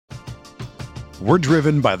We're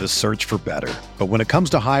driven by the search for better. But when it comes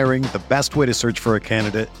to hiring, the best way to search for a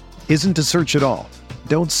candidate isn't to search at all.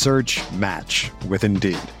 Don't search, match with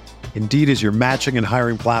Indeed. Indeed is your matching and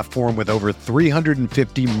hiring platform with over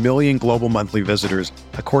 350 million global monthly visitors,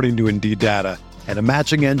 according to Indeed data, and a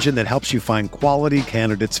matching engine that helps you find quality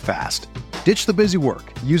candidates fast. Ditch the busy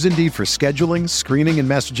work. Use Indeed for scheduling, screening, and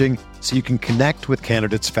messaging so you can connect with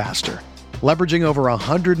candidates faster. Leveraging over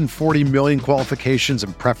 140 million qualifications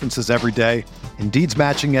and preferences every day, Indeed's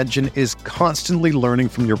matching engine is constantly learning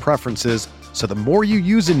from your preferences, so the more you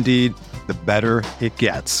use Indeed, the better it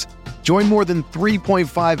gets. Join more than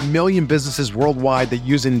 3.5 million businesses worldwide that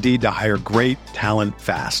use Indeed to hire great talent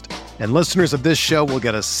fast. And listeners of this show will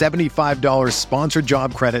get a $75 sponsored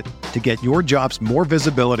job credit to get your jobs more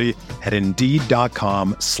visibility at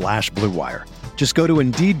Indeed.com/Blue Wire. Just go to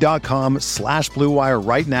Indeed.com/Blue Wire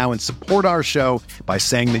right now and support our show by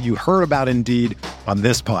saying that you heard about Indeed on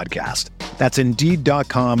this podcast. That's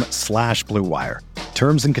Indeed.com/Blue Wire.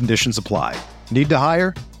 Terms and conditions apply. Need to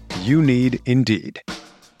hire? You need Indeed.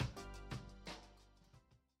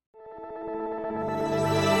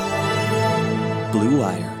 Blue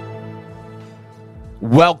Wire.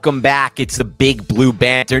 Welcome back. It's the Big Blue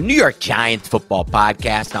Banter, New York Giants football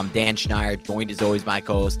podcast. I'm Dan Schneider, joined as always by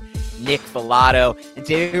co-host Nick Falato. And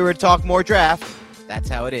today we're going to talk more draft. That's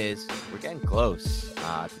how it is. We're getting close.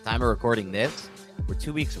 At the time of recording this, we're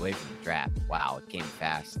 2 weeks away from the draft. Wow, it came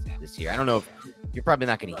fast this year. I don't know if you're probably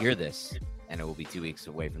not going to hear this, and it will be 2 weeks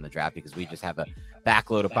away from the draft because we just have a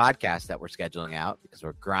backload of podcasts that we're scheduling out because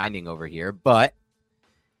we're grinding over here, but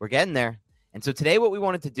we're getting there. And so today what we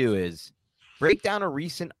wanted to do is break down a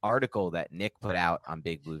recent article that Nick put out on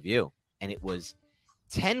Big Blue View. And it was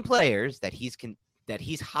 10 players that he's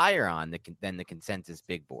higher on than the consensus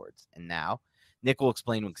big boards. And now Nick will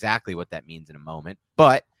explain exactly what that means in a moment.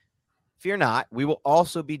 But fear not, we will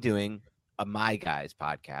also be doing a My Guys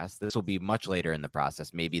podcast. This will be much later in the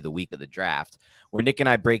process, maybe the week of the draft, where Nick and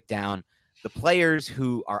I break down the players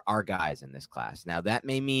who are our guys in this class. Now, that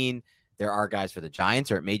may mean there are guys for the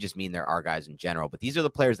Giants, or it may just mean there are guys in general, but these are the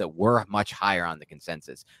players that were much higher on the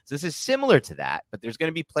consensus. So this is similar to that, but there's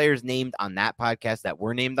going to be players named on that podcast that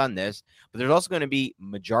were named on this, but there's also going to be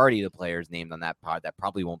majority of the players named on that pod that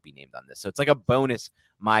probably won't be named on this. So it's like a bonus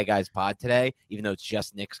My Guys pod today, even though it's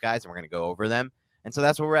just Nick's guys, and we're going to go over them. And so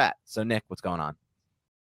that's where we're at. So Nick, what's going on?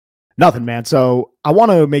 Nothing, man. So I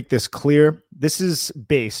want to make this clear. This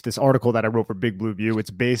article that I wrote for Big Blue View, it's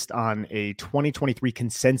based on a 2023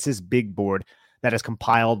 consensus big board that is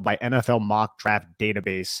compiled by NFL Mock Draft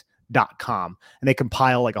Database.com. And they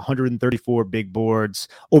compile like 134 big boards,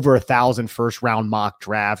 over 1,000 first round mock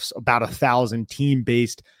drafts, about 1,000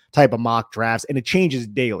 team-based type of mock drafts, and it changes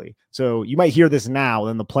daily. So you might hear this now,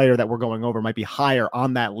 and the player that we're going over might be higher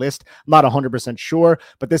on that list. I'm not 100% sure,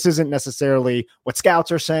 but this isn't necessarily what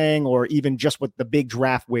scouts are saying or even just what the big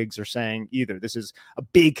draft wigs are saying either. This is a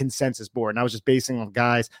big consensus board, and I was just basing on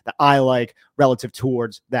guys that I like relative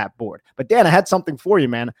towards that board. But Dan, I had something for you,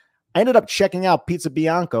 man. I ended up checking out Pizza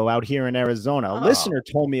Bianco out here in Arizona. A listener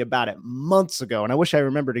told me about it months ago, and I wish I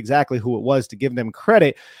remembered exactly who it was to give them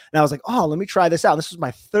credit. And I was like, oh, let me try this out. This was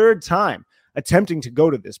my third time attempting to go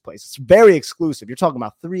to this place. It's very exclusive. You're talking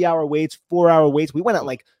about 3-hour waits, 4-hour waits. We went at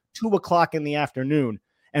like 2:00 in the afternoon,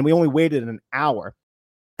 and we only waited an hour.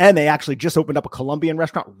 And they actually just opened up a Colombian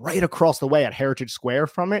restaurant right across the way at Heritage Square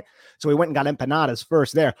from it. So we went and got empanadas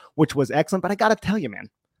first there, which was excellent. But I got to tell you, man,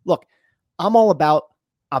 look, I'm all about,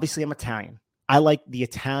 obviously, I'm Italian. I like the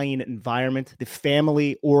Italian environment, the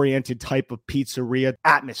family-oriented type of pizzeria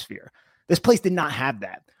atmosphere. This place did not have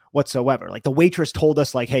that whatsoever. Like the waitress told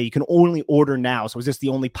us, like, hey, you can only order now. So is this the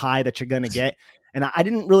only pie that you're going to get? And I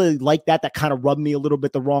didn't really like that. That kind of rubbed me a little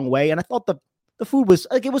bit the wrong way. And I thought the food was,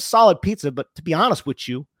 like, it was solid pizza. But to be honest with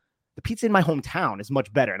you, the pizza in my hometown is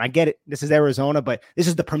much better. And I get it. This is Arizona, but this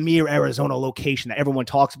is the premier Arizona location that everyone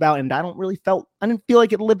talks about. And I didn't feel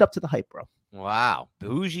like it lived up to the hype, bro. Wow.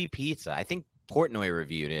 Bougie pizza. I think Portnoy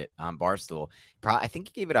reviewed it on Barstool. I think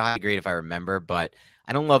he gave it a high grade if I remember, but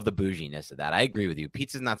I don't love the bouginess of that. I agree with you.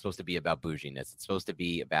 Pizza's not supposed to be about bouginess. It's supposed to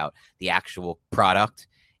be about the actual product.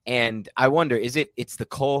 And I wonder, is it the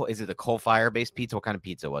coal fire based pizza? What kind of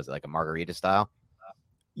pizza was it? Like a margarita style?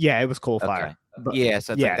 Yeah, it was coal fire. But, yeah,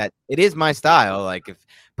 so it's like that. It is my style. Like, if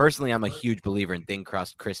personally, I'm a huge believer in thin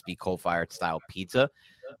crust, crispy, coal fired style pizza.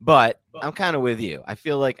 But I'm kind of with you. I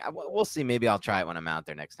feel like we'll see. Maybe I'll try it when I'm out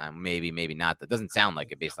there next time. Maybe not. That doesn't sound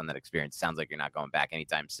like it based on that experience. Sounds like you're not going back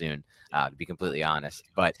anytime soon, to be completely honest.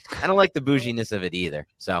 But I don't like the bouginess of it either.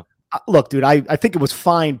 So look, dude, I think it was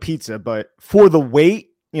fine pizza, but for the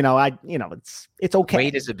wait, it's okay.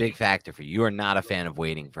 Weight is a big factor for you. You are not a fan of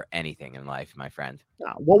waiting for anything in life, my friend.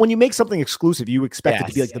 Well, when you make something exclusive, you expect it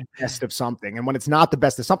to be like the best of something. And when it's not the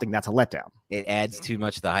best of something, that's a letdown. It adds too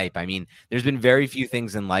much to the hype. I mean, there's been very few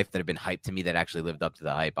things in life that have been hyped to me that actually lived up to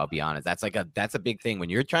the hype. I'll be honest. That's a big thing. When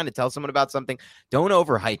you're trying to tell someone about something, don't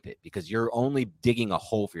overhype it because you're only digging a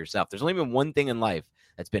hole for yourself. There's only been one thing in life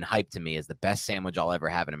that's been hyped to me as the best sandwich I'll ever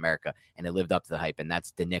have in America, and it lived up to the hype, and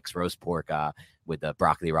that's the Nick's roast pork with the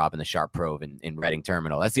broccoli rabe and the sharp prove in Reading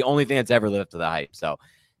Terminal. That's the only thing that's ever lived up to the hype. So,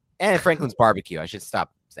 and Franklin's barbecue. I should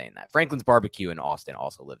stop saying that. Franklin's barbecue in Austin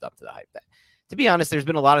also lived up to the hype. To be honest, there's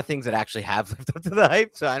been a lot of things that actually have lived up to the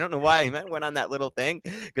hype. So I don't know why I went on that little thing,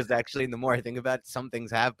 because actually, the more I think about it, some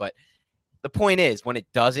things have. But the point is, when it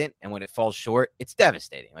doesn't and when it falls short, it's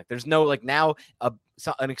devastating. Like there's no now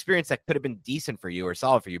an experience that could have been decent for you or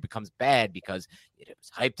solid for you becomes bad because it was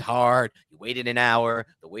hyped hard. You waited an hour.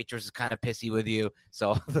 The waitress is kind of pissy with you.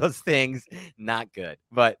 So those things, not good.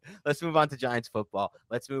 But let's move on to Giants football.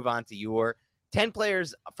 Let's move on to your 10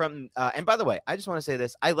 players from, and by the way, I just want to say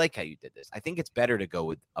this. I like how you did this. I think it's better to go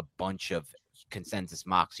with a bunch of consensus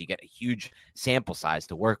mocks. So you get a huge sample size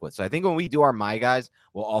to work with. So I think when we do our My Guys,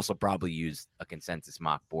 we'll also probably use a consensus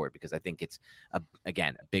mock board because I think it's, a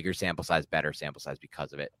bigger sample size, better sample size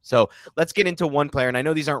because of it. So let's get into one player. And I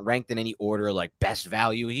know these aren't ranked in any order, like best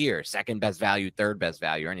value here, second best value, third best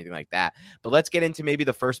value, or anything like that. But let's get into maybe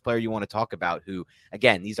the first player you want to talk about who,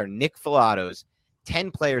 again, these are Nick Falato's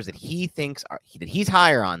 10 players that he thinks that he's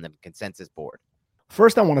higher on the consensus board.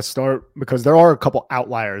 First, I want to start because there are a couple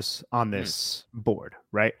outliers on this board,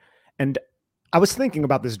 right? And I was thinking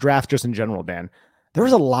about this draft just in general, Dan.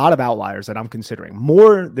 There's a lot of outliers that I'm considering,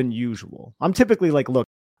 more than usual. I'm typically like, look,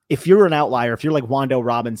 if you're an outlier, if you're like Wan'Dale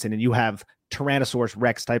Robinson and you have Tyrannosaurus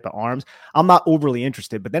Rex type of arms, I'm not overly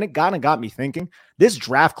interested. But then it kind of got me thinking, this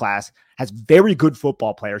draft class has very good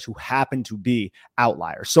football players who happen to be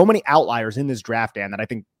outliers. So many outliers in this draft, Dan, that I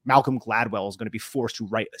think Malcolm Gladwell is going to be forced to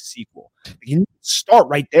write a sequel. You start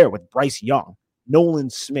right there with Bryce Young, Nolan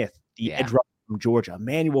Smith, the edge rusher from Georgia,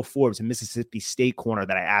 Emmanuel Forbes, a Mississippi State corner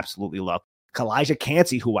that I absolutely love, Kalijah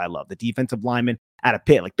Cansey, who I love, the defensive lineman out of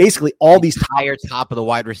Pitt. Like basically all these entire top of the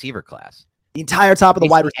wide receiver class. The entire top of the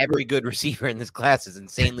wide receiver. Every good receiver in this class is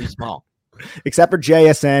insanely small. Except for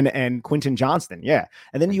JSN and Quentin Johnston. Yeah.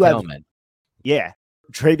 And then you have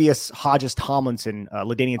Travius Hodges Tomlinson,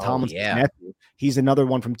 LaDainian Tomlinson's nephew. He's another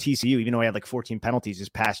one from TCU, even though he had like 14 penalties this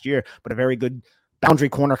past year, but a very good boundary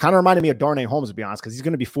corner. Kind of reminded me of Darnay Holmes, to be honest, because he's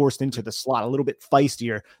going to be forced into the slot a little bit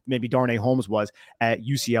feistier than maybe Darnay Holmes was at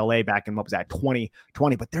UCLA back in,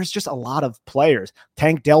 2020. But there's just a lot of players.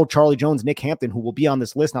 Tank Dell, Charlie Jones, Nick Hampton, who will be on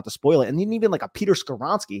this list, not to spoil it. And then even like a Peter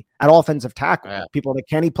Skoronsky at offensive tackle. Yeah. People are like,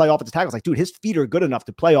 can he play offensive tackle? It's like, dude, his feet are good enough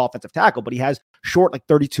to play offensive tackle, but he has short, like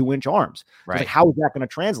 32-inch arms. Right. Like, how is that going to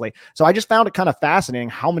translate? So I just found it kind of fascinating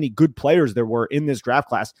how many good players there were in this draft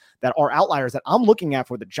class that are outliers that I'm looking at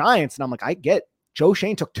for the Giants. And I'm like, I get Joe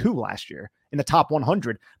Shane took 2 last year in the top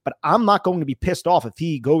 100, but I'm not going to be pissed off if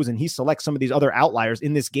he goes and he selects some of these other outliers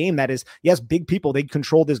in this game. That is, yes, big people, they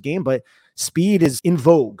control this game, but speed is in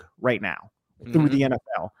vogue right now through the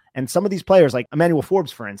NFL. And some of these players, like Emmanuel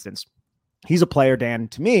Forbes, for instance, he's a player, Dan,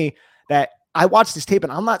 to me, that I watched this tape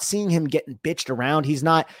and I'm not seeing him getting bitched around. He's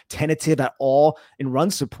not tentative at all in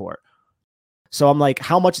run support. So I'm like,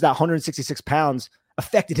 how much of that 166 pounds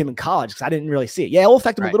affected him in college? Because I didn't really see it. Yeah, it'll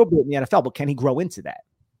affect him a little bit in the NFL, but can he grow into that?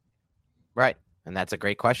 Right. And that's a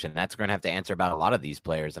great question. That's going to have to answer about a lot of these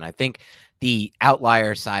players. And I think the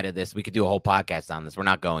outlier side of this, we could do a whole podcast on this. We're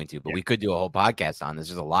not going to, but we could do a whole podcast on this.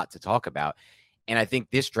 There's a lot to talk about. And I think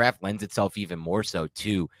this draft lends itself even more so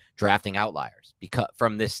to drafting outliers because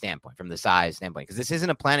from this standpoint, from the size standpoint, because this isn't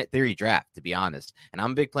a Planet Theory draft, to be honest. And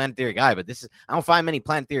I'm a big Planet Theory guy, but I don't find many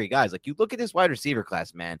Planet Theory guys. Like, you look at this wide receiver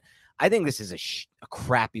class, man. I think this is a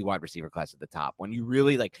crappy wide receiver class at the top. When you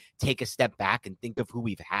really like take a step back and think of who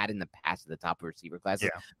we've had in the past at the top of receiver class,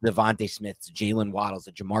 like Devontae Smiths, Jalen Waddles,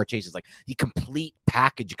 the Jamar Chases, like the complete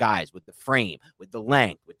package guys with the frame, with the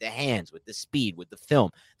length, with the hands, with the speed, with the film.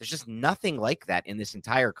 There's just nothing like that in this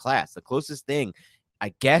entire class. The closest thing,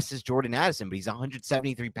 I guess, is Jordan Addison, but he's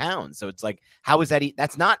 173 pounds. So it's like, how is that?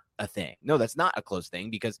 That's not a thing. No, that's not a close thing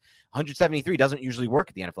because 173 doesn't usually work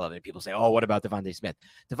at the NFL. And people say, oh, what about Devontae Smith?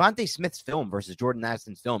 Devontae Smith's film versus Jordan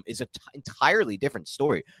Addison's film is an entirely different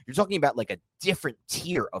story. You're talking about like a different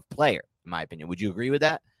tier of player, in my opinion. Would you agree with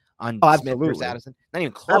that on Smith versus Addison? Not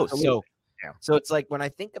even close. Absolutely. So it's like, when I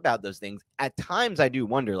think about those things, at times I do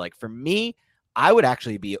wonder, like, for me, I would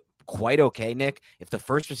actually be quite okay, Nick, if the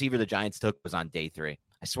first receiver the Giants took was on day 3.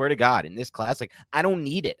 I swear to God, in this class, like, I don't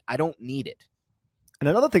need it. And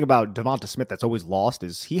another thing about Devonta Smith that's always lost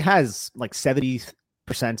is he has like 70%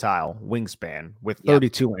 percentile wingspan with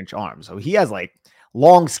 32-inch arms. So he has like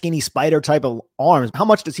long, skinny spider type of arms. How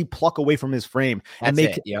much does he pluck away from his frame and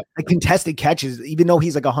make like contested catches, even though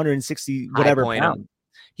he's like 160 whatever pounds?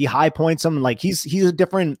 He high points him. Like he's a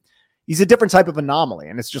different type of anomaly.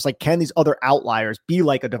 And it's just like, can these other outliers be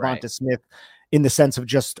like a Devonta Smith in the sense of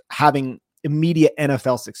just having immediate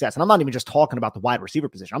NFL success? And I'm not even just talking about the wide receiver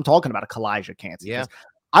position. I'm talking about a Kalijah Kancey. Yeah.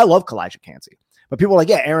 I love Kalijah Kancey. But people are like,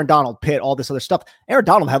 yeah, Aaron Donald, Pitt, all this other stuff. Aaron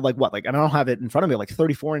Donald had like what? Like, I don't have it in front of me, like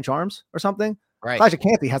 34-inch arms or something. Right. Kalijah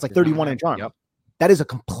Kancey has like 31-inch arms. Yep. That is a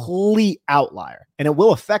complete outlier, and it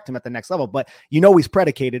will affect him at the next level. But he's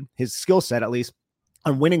predicated, his skill set at least,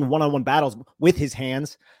 on winning one-on-one battles with his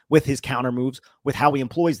hands, with his counter moves, with how he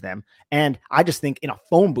employs them. And I just think in a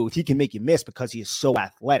phone booth, he can make you miss because he is so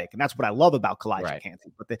athletic. And that's what I love about Kalijah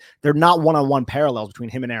Kancey. But they're not one-on-one parallels between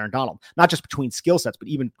him and Aaron Donald, not just between skill sets, but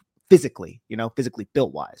even physically, physically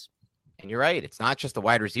built wise. And you're right. It's not just the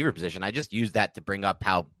wide receiver position. I just use that to bring up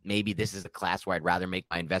how maybe this is a class where I'd rather make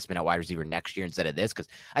my investment at wide receiver next year instead of this. Because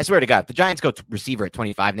I swear to God, if the Giants go to receiver at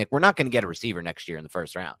 25, Nick, we're not going to get a receiver next year in the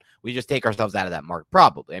first round. We just take ourselves out of that mark,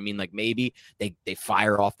 probably. I mean, like maybe they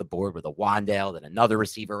fire off the board with a Wandale, then another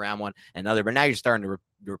receiver around one, another. But now you're starting to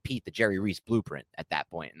repeat the Jerry Reese blueprint at that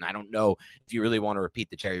point. And I don't know if you really want to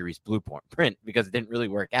repeat the Jerry Reese blueprint because it didn't really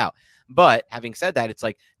work out. But having said that, it's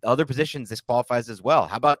like the other positions this qualifies as well.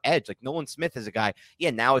 How about edge? Like Nolan Smith is a guy.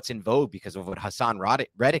 Yeah, now it's in vogue because of what Hassan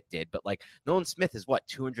Reddick did. But like Nolan Smith is what,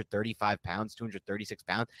 235 pounds, 236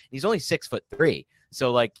 pounds. He's only 6'3".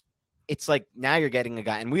 So like, it's like now you're getting a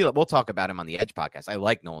guy, and we'll talk about him on the Edge podcast. I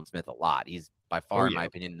like Nolan Smith a lot. He's by far, in my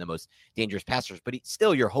opinion, the most dangerous passers, but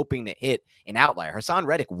still you're hoping to hit an outlier. Hassan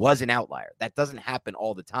Reddick was an outlier. That doesn't happen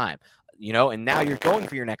all the time, and now you're going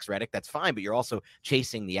for your next Reddick. That's fine, but you're also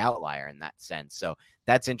chasing the outlier in that sense. So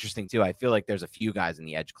that's interesting too. I feel like there's a few guys in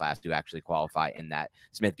the edge class who actually qualify in that,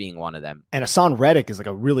 Smith being one of them. And Hassan Reddick is like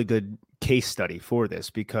a really good case study for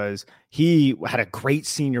this because he had a great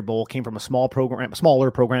Senior Bowl, came from a smaller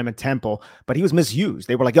program in Temple, but he was misused.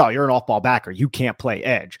 They were like, "Oh, you're an off-ball backer. You can't play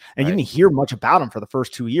edge." And you didn't hear much about him for the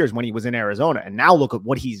first 2 years when he was in Arizona. And now look at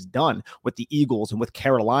what he's done with the Eagles and with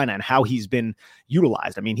Carolina and how he's been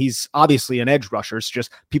utilized. I mean, he's obviously an edge rusher. It's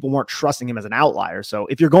just people weren't trusting him as an outlier. So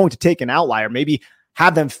if you're going to take an outlier, maybe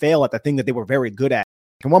have them fail at the thing that they were very good at.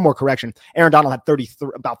 And one more correction. Aaron Donald had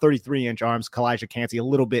about 33-inch arms. Kalijah Kancey a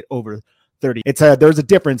little bit over 30. There's a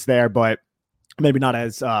difference there, but maybe not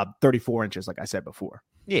as 34 inches, like I said before.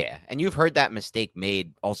 Yeah, and you've heard that mistake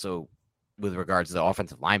made also with regards to the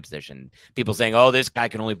offensive line position. People saying, "Oh, this guy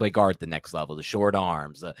can only play guard at the next level, the short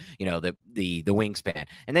arms, the wingspan."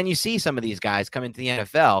 And then you see some of these guys come into the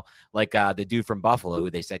NFL, like the dude from Buffalo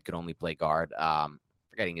who they said could only play guard.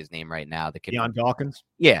 Forgetting his name right now. The kid Deion Dawkins.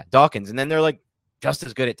 Yeah, Dawkins. And then they're like just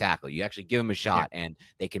as good at tackle. You actually give them a shot and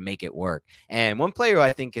they can make it work. And one player who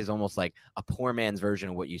I think is almost like a poor man's version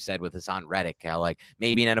of what you said with Hassan Reddick, how like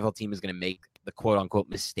maybe an NFL team is going to make the quote unquote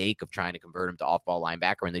mistake of trying to convert him to off-ball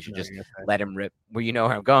linebacker, and they should just let him rip. Well, you know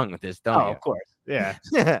where I'm going with this, don't you? Of course.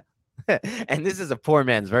 Yeah. And this is a poor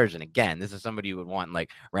man's version. Again, this is somebody you would want in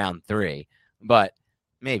like round 3, but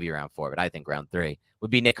maybe round 4, but I think round 3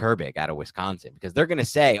 would be Nick Herbig out of Wisconsin, because they're going to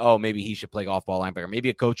say, oh, maybe he should play off-ball linebacker. Maybe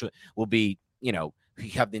a coach will be, you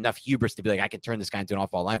have enough hubris to be like, I can turn this guy into an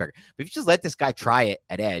off-ball linebacker. But if you just let this guy try it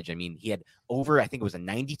at edge, I mean, he had I think it was a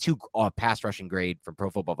 92 pass rushing grade from Pro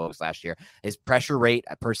Football Focus last year. His pressure rate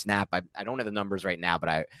per snap, I don't have the numbers right now, but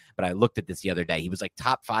I looked at this the other day. He was like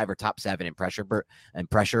top 5 or top 7 in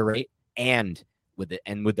pressure rate and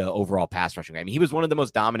with the overall pass rushing. I mean, he was one of the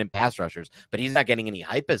most dominant pass rushers, but he's not getting any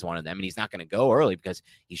hype as one of them, and he's not going to go early because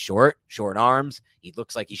he's short arms. He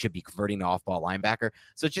looks like he should be converting to off-ball linebacker.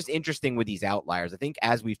 So it's just interesting with these outliers. I think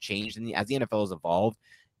as we've changed and as the NFL has evolved,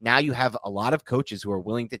 now you have a lot of coaches who are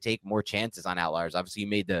willing to take more chances on outliers. Obviously, you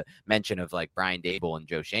made the mention of like Brian Dable and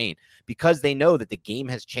Joe Shane, because they know that the game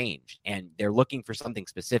has changed and they're looking for something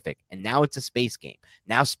specific. And now it's a space game.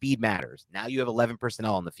 Now speed matters. Now you have 11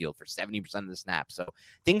 personnel on the field for 70% of the snaps. So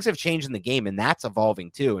things have changed in the game, and that's evolving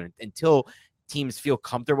too. And until teams feel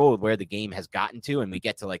comfortable with where the game has gotten to, and we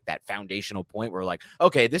get to like that foundational point where like,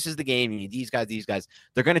 okay, this is the game. You need these guys,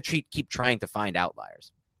 they're going to keep trying to find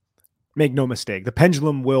outliers. Make no mistake, the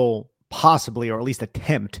pendulum will possibly, or at least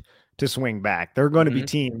attempt, to swing back. There are going to be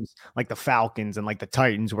teams like the Falcons and like the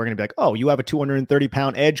Titans who are going to be like, oh, you have a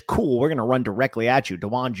 230-pound edge? Cool, we're going to run directly at you.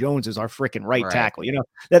 DeJuan Jones is our freaking right tackle.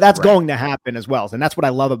 That's going to happen as well. And that's what I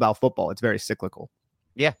love about football. It's very cyclical.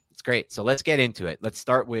 Yeah, it's great. So let's get into it. Let's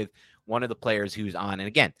start with one of the players who's on. And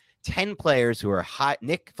again, 10 players who are high.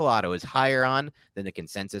 Nick Falato is higher on than the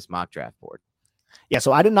consensus mock draft board. Yeah,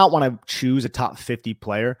 so I did not want to choose a top 50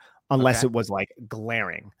 player. unless it was like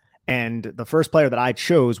glaring. And the first player that I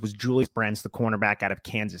chose was Julius Brents, the cornerback out of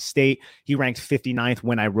Kansas State. He ranked 59th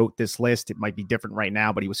when I wrote this list. It might be different right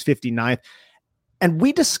now, but he was 59th. And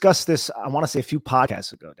we discussed this, I want to say a few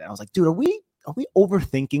podcasts ago. I was like, dude, are we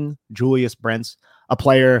overthinking Julius Brents, a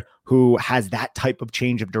player who has that type of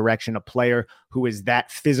change of direction, a player who is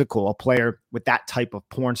that physical, a player with that type of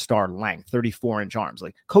porn star length, 34-inch arms?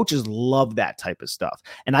 Like, coaches love that type of stuff.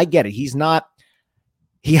 And I get it.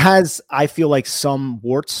 He has, I feel like, some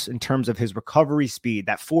warts in terms of his recovery speed.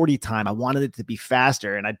 That 40 time, I wanted it to be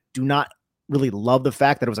faster. And I do not really love the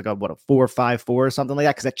fact that it was like a 4.54 or something like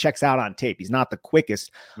that, because that checks out on tape. He's not the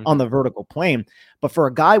quickest on the vertical plane. But for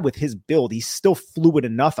a guy with his build, he's still fluid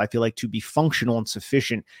enough, I feel like, to be functional and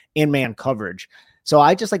sufficient in man coverage. So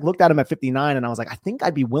I just like looked at him at 59 and I was like, I think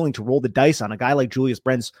I'd be willing to roll the dice on a guy like Julius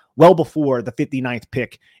Brents well before the 59th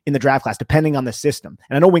pick in the draft class, depending on the system.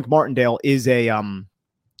 And I know Wink Martindale is a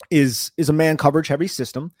man coverage heavy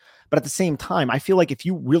system, but at the same time, I feel like if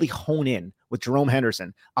you really hone in with Jerome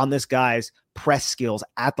Henderson on this guy's press skills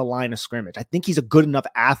at the line of scrimmage, I think he's a good enough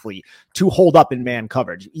athlete to hold up in man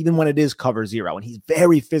coverage, even when it is cover zero. And he's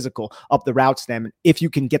very physical up the route stem. If you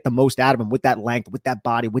can get the most out of him with that length, with that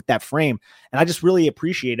body, with that frame. And I just really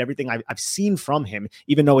appreciate everything I've seen from him,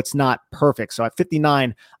 even though it's not perfect. So at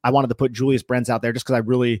 59, I wanted to put Julius Brents out there just because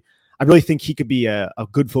I really think he could be a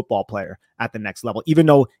good football player at the next level, even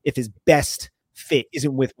though if his best fit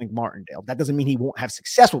isn't with Wink Martindale. That doesn't mean he won't have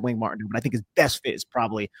success with Wink Martindale, but I think his best fit is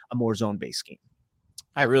probably a more zone-based scheme.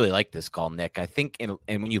 I really like this call, Nick. I think, and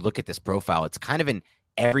when you look at this profile, it's kind of an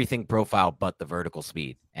everything profile but the vertical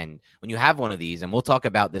speed. And when you have one of these, and we'll talk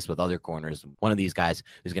about this with other corners, one of these guys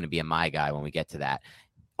who's going to be a my guy when we get to that,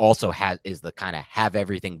 also is the kind of have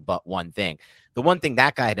everything but one thing. The one thing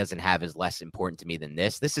that guy doesn't have is less important to me than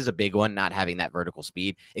this. This is a big one, not having that vertical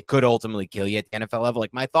speed. It could ultimately kill you at the NFL level.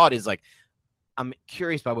 Like, my thought is, like, I'm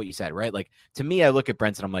curious about what you said, right? Like, to me, I look at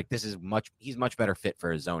Brents and I'm like, he's much better fit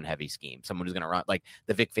for a zone heavy scheme. Someone who's going to run like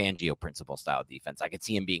the Vic Fangio principle style defense. I could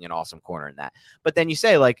see him being an awesome corner in that. But then you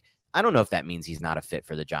say, like, I don't know if that means he's not a fit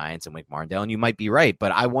for the Giants and Wink Martindale, and you might be right.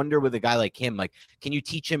 But I wonder with a guy like him, like, can you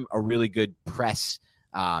teach him a really good press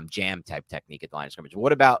jam type technique at the line of scrimmage?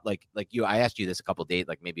 What about like you? I asked you this a couple of days,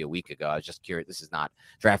 like maybe a week ago. I was just curious. This is not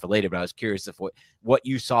draft related, but I was curious if what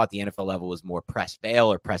you saw at the NFL level was more press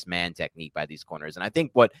bail or press man technique by these corners. And I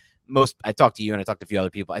think I talked to you and I talked to a few other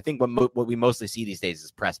people. I think what we mostly see these days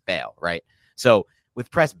is press bail, right? So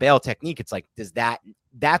with press bail technique, it's like,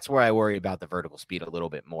 that's where I worry about the vertical speed a little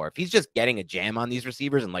bit more. If he's just getting a jam on these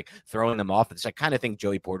receivers and like throwing them off, it's I kind of think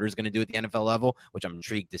Joey Porter is going to do at the NFL level, which I'm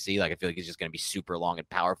intrigued to see. Like, I feel like he's just going to be super long and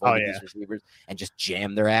powerful with these receivers and just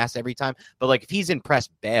jam their ass every time. But like, if he's in press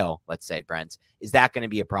bail, let's say, Brent, is that going to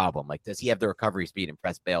be a problem? Like, does he have the recovery speed in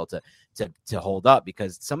press bail to hold up?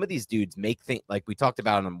 Because some of these dudes make things, like we talked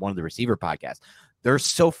about on one of the receiver podcasts, they're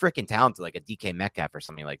so freaking talented, like a DK Metcalf or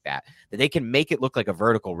something like that they can make it look like a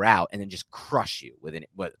vertical route and then just crush you with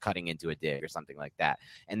cutting into a dig or something like that.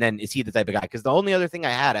 And then is he the type of guy? Because the only other thing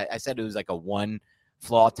I said it was like a one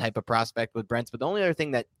flaw type of prospect with Brents, but the only other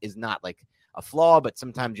thing that is not like a flaw, but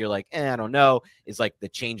sometimes you're like, I don't know, is like the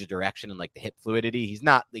change of direction and like the hip fluidity. He's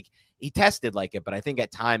not like, he tested like it, but I think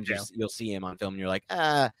at times you'll see him on film and you're like,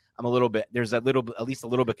 I'm a little bit, there's at least a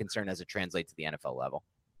little bit concerned as it translates to the NFL level.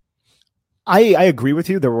 I agree with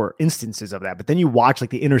you. There were instances of that, but then you watch like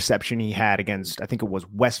the interception he had against, I think it was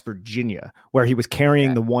West Virginia, where he was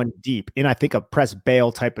carrying the one deep in, I think, a press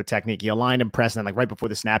bail type of technique. He aligned and pressed, and like right before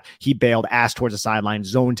the snap, he bailed, ass towards the sideline,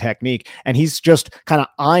 zone technique, and he's just kind of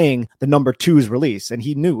eyeing the number two's release. And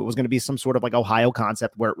he knew it was going to be some sort of like Ohio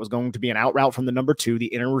concept where it was going to be an out route from the number two, the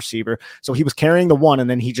inner receiver. So he was carrying the one, and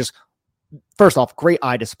then he just, first off, great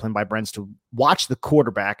eye discipline by Brents to watch the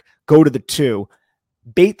quarterback go to the two,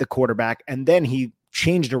 bait the quarterback, and then he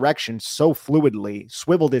changed direction so fluidly,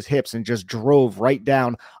 swiveled his hips, and just drove right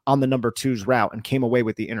down on the number two's route and came away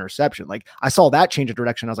with the interception. Like, I saw that change of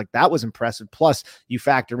direction. I was like, that was impressive. Plus, you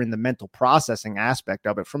factor in the mental processing aspect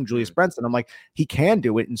of it from Julius Brents. I'm like, he can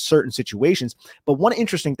do it in certain situations. But one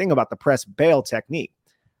interesting thing about the press bail technique,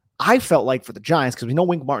 I felt like for the Giants, because we know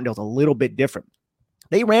Wink Martindale's a little bit different.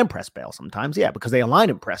 They ran press bail sometimes, because they aligned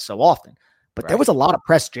and press so often. But there was a lot of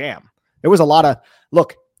press jam. There was a lot of,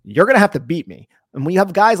 look, you're going to have to beat me. And when you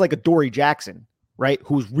have guys like a Dory Jackson, right,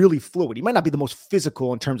 who's really fluid, he might not be the most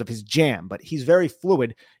physical in terms of his jam, but he's very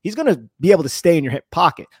fluid. He's going to be able to stay in your hip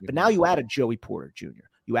pocket. But now you add a Joey Porter Jr.,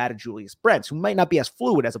 you add a Julius Brents, who might not be as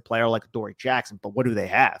fluid as a player like a Dory Jackson, but what do they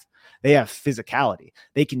have? They have physicality.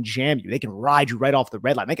 They can jam you. They can ride you right off the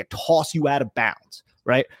red line. They can toss you out of bounds,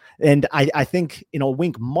 right? And I think in a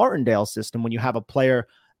Wink Martindale system, when you have a player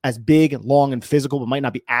as big, long, and physical, but might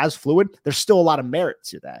not be as fluid, there's still a lot of merit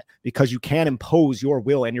to that because you can impose your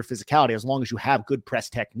will and your physicality as long as you have good press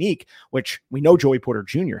technique, which we know Joey Porter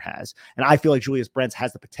Jr. has. And I feel like Julius Brents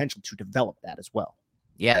has the potential to develop that as well.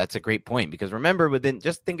 Yeah, that's a great point because remember,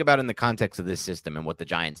 just think about in the context of this system and what the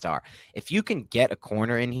Giants are. If you can get a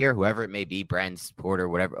corner in here, whoever it may be, Brents, Porter,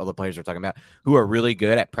 whatever other players we're talking about, who are really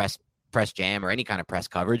good at press jam or any kind of press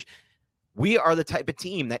coverage, we are the type of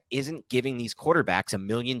team that isn't giving these quarterbacks a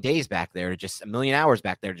million days back there, just a million hours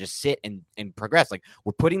back there to just sit and progress. Like,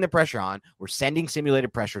 we're putting the pressure on. We're sending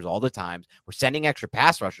simulated pressures all the time. We're sending extra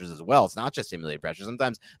pass rushers as well. It's not just simulated pressure.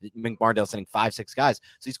 Sometimes Mink Martindale's sending 5-6 guys.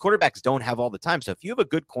 So these quarterbacks don't have all the time. So if you have a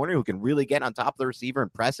good corner who can really get on top of the receiver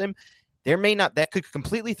and press him, that could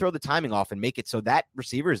completely throw the timing off and make it so that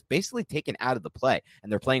receiver is basically taken out of the play and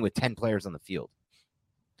they're playing with 10 players on the field.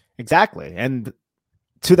 Exactly. And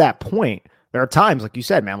to that point, there are times, like you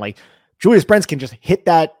said, man, like Julius Brents can just hit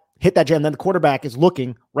that jam. Then the quarterback is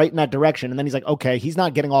looking right in that direction. And then he's like, okay, he's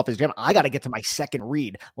not getting off his jam. I got to get to my second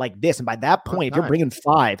read like this. And by that point, if you're bringing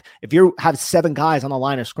 5, if you have 7 guys on the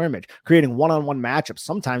line of scrimmage, creating one-on-one matchups,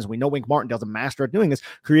 sometimes we know Wink Martindale's a master at doing this,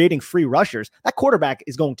 creating free rushers, that quarterback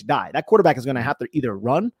is going to die. That quarterback is going to have to either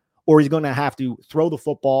run or he's going to have to throw the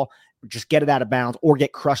football, just get it out of bounds, or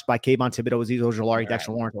get crushed by Kayvon Thibodeau, Azeez Ojulari,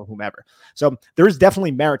 Dexter Lawrence, or whomever. So there is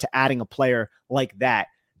definitely merit to adding a player like that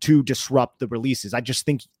to disrupt the releases. I just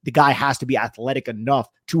think the guy has to be athletic enough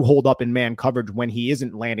to hold up in man coverage when he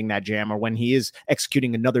isn't landing that jam or when he is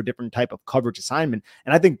executing another different type of coverage assignment.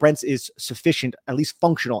 And I think Brents is sufficient, at least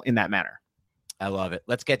functional in that manner. I love it.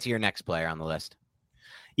 Let's get to your next player on the list.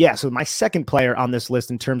 Yeah, so my second player on this list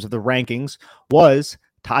in terms of the rankings was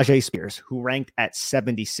Tyjae Spears, who ranked at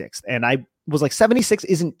 76th. And I was like, 76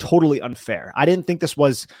 isn't totally unfair. I didn't think this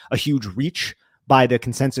was a huge reach by the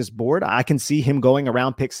consensus board. I can see him going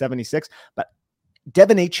around pick 76, but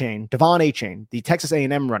Devon Achane, the Texas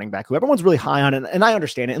A&M running back, who everyone's really high on, and I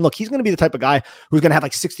understand it. And look, he's going to be the type of guy who's going to have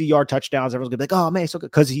like 60-yard touchdowns. Everyone's going to be like, oh, man, so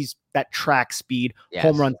good, because he's that track speed,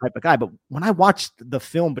 home run type of guy. But when I watched the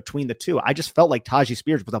film between the two, I just felt like Tyjae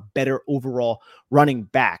Spears was a better overall running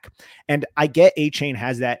back. And I get Achane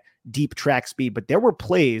has that deep track speed, but there were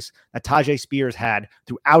plays that Tyjae Spears had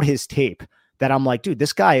throughout his tape that I'm like, dude,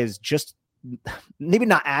 this guy is just maybe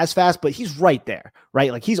not as fast, but he's right there,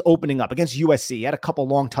 right? Like, he's opening up against USC. He had a couple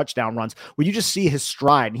long touchdown runs where you just see his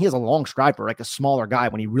stride, and he has a long stride for like a smaller guy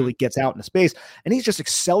when he really gets out into space, and he's just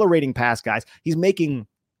accelerating past guys. He's making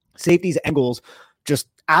safeties angles just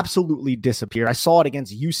absolutely disappear. I saw it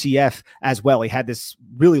against UCF as well. He had this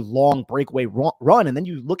really long breakaway run, and then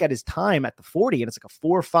you look at his time at the 40, and it's like a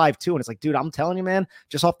 4.52, and it's like, dude, I'm telling you, man,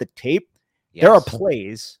 just off the tape, there are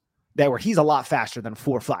plays that where he's a lot faster than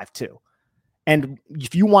 4.52. And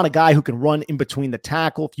if you want a guy who can run in between the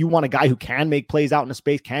tackle, if you want a guy who can make plays out in the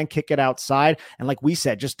space, can kick it outside, and like we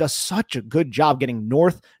said, just does such a good job getting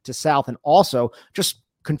north to south and also just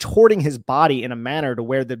contorting his body in a manner to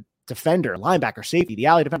where the defender, linebacker, safety, the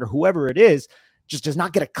alley defender, whoever it is, just does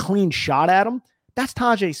not get a clean shot at him. That's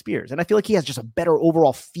Tyjae Spears. And I feel like he has just a better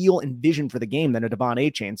overall feel and vision for the game than a Devon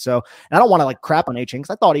Achane. So, and I don't want to like crap on Achane because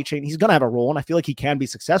I thought Achane, he's going to have a role, and I feel like he can be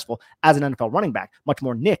successful as an NFL running back, much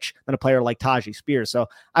more niche than a player like Tyjae Spears. So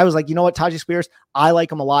I was like, you know what, Tyjae Spears, I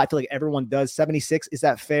like him a lot. I feel like everyone does. 76, is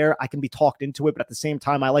that fair? I can be talked into it, but at the same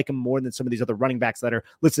time, I like him more than some of these other running backs that are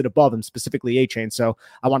listed above him, specifically Achane. So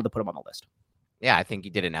I wanted to put him on the list. Yeah, I think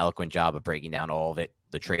you did an eloquent job of breaking down all of it,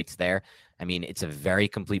 the traits there. I mean, it's a very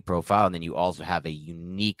complete profile. And then you also have a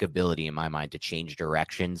unique ability in my mind to change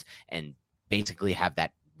directions and basically have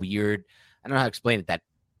that weird, I don't know how to explain it, that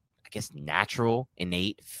I guess natural,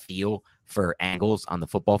 innate feel for angles on the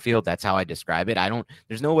football field. That's how I describe it.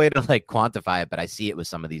 There's no way to like quantify it, but I see it with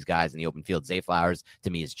some of these guys in the open field. Zay Flowers to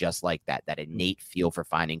me is just like that innate feel for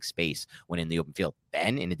finding space when in the open field.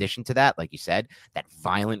 Then in addition to that, like you said, that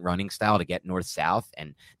violent running style to get north-south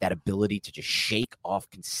and that ability to just shake off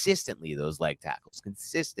consistently those leg tackles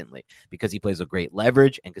consistently because he plays with great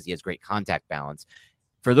leverage and because he has great contact balance.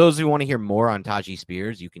 For those who want to hear more on Tyjae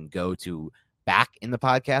Spears, you can go to back in the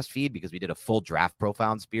podcast feed because we did a full draft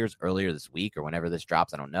profile on Spears earlier this week or whenever this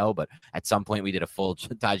drops. I don't know, but at some point we did a full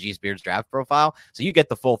Tyjae Spears draft profile. So you get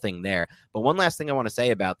the full thing there. But one last thing I want to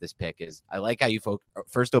say about this pick is I like how you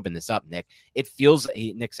first opened this up, Nick.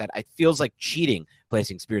 Nick said, it feels like cheating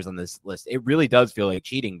placing Spears on this list. It really does feel like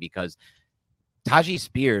cheating because Tyjae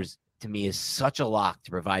Spears to me is such a lock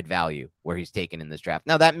to provide value where he's taken in this draft.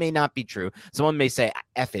 Now that may not be true. Someone may say,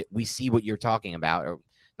 F it, we see what you're talking about, or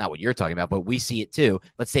not what you're talking about, but we see it too.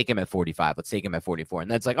 Let's take him at 45. Let's take him at 44.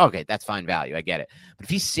 And that's like, okay, that's fine value. I get it. But if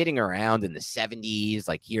he's sitting around in the 70s,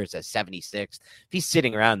 like here it says 76, if he's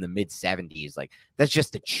sitting around in the mid 70s, like that's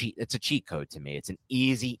just a cheat. It's a cheat code to me. It's an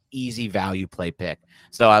easy value play pick.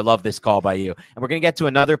 So I love this call by you. And we're going to get to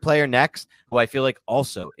another player next who I feel like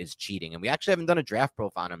also is cheating. And we actually haven't done a draft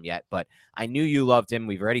profile on him yet, but I knew you loved him.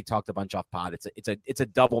 We've already talked a bunch off pod. It's a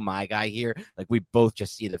double my guy here. Like we both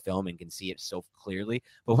just see the film and can see it so clearly.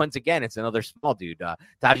 But once again, it's another small dude.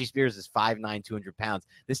 Tajee Spears is 5'9", 200 pounds.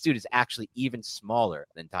 This dude is actually even smaller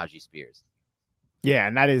than Tajee Spears. Yeah,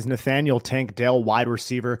 and that is Nathaniel Tank Dell, wide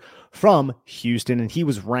receiver from Houston, and he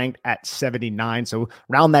was ranked at 79, so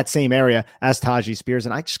around that same area as Tajee Spears.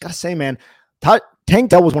 And I just got to say, man,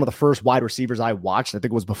 Tank Dell was one of the first wide receivers I watched. I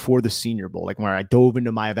think it was before the Senior Bowl, like where I dove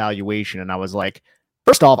into my evaluation, and I was like,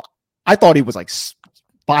 first off, I thought he was like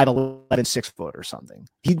 5'11", 6 foot or something.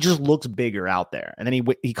 He just looks bigger out there. And then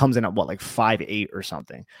he comes in at what, like 5'8" or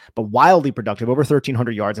something, but wildly productive, over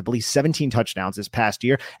 1,300 yards, I believe 17 touchdowns this past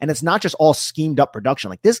year. And it's not just all schemed up production.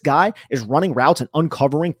 Like this guy is running routes and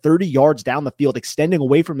uncovering 30 yards down the field, extending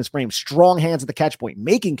away from his frame, strong hands at the catch point,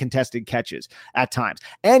 making contested catches at times.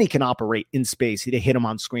 And he can operate in space. They hit him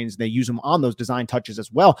on screens. They use him on those design touches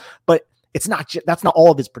as well. But it's not that's not all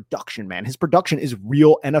of his production, man. His production is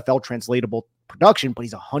real NFL translatable production, but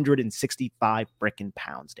he's 165 freaking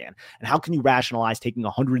pounds, Dan. And how can you rationalize taking a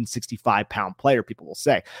 165-pound player, people will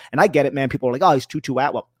say. And I get it, man. People are like, oh, he's Tutu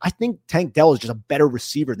Atwell. I think Tank Dell is just a better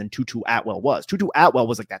receiver than Tutu Atwell was. Tutu Atwell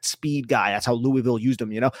was like that speed guy. That's how Louisville used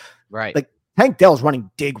him, Right. Like Tank Dell's running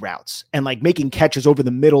dig routes and like making catches over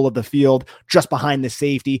the middle of the field, just behind the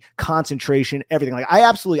safety, concentration, everything. Like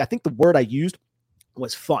I think the word I used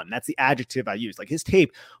was fun. That's the adjective I used. Like his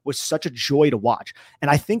tape was such a joy to watch. And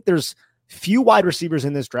I think there's few wide receivers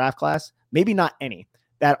in this draft class, maybe not any,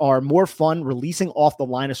 that are more fun releasing off the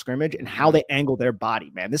line of scrimmage and how they angle their body,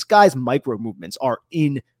 man. This guy's micro movements are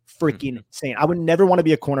freaking insane. I would never want to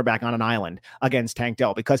be a cornerback on an island against Tank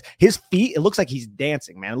Dell because his feet, it looks like he's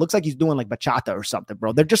dancing, man. It looks like he's doing like bachata or something,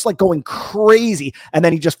 bro. They're just like going crazy. And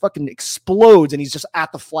then he just fucking explodes and he's just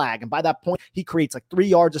at the flag. And by that point, he creates like 3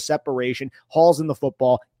 yards of separation, hauls in the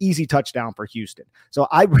football, easy touchdown for Houston. So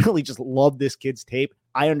I really just love this kid's tape.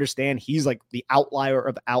 I understand he's like the outlier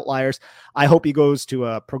of outliers. I hope he goes to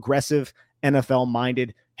a progressive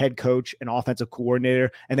NFL-minded head coach and offensive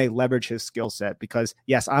coordinator, and they leverage his skill set because,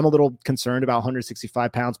 yes, I'm a little concerned about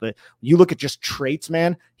 165 pounds, but you look at just traits,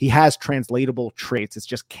 man, he has translatable traits. It's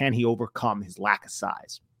just, can he overcome his lack of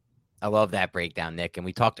size? I love that breakdown, Nick. And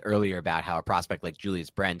we talked earlier about how a prospect like Julius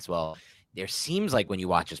Brents, well, there seems like when you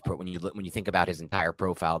watch his when you think about his entire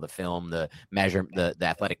profile, the film, the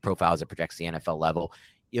athletic profile as it projects the NFL level,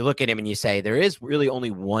 you look at him and you say, there is really only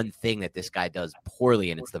one thing that this guy does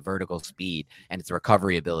poorly, and it's the vertical speed and it's the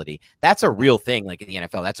recovery ability. That's a real thing. Like in the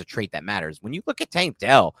NFL, that's a trait that matters. When you look at Tank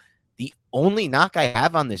Dell, the only knock I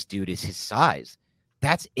have on this dude is his size.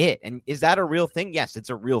 That's it. And is that a real thing? Yes, it's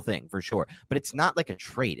a real thing for sure. But it's not like a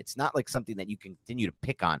trait. It's not like something that you can continue to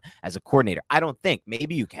pick on as a coordinator. I don't think.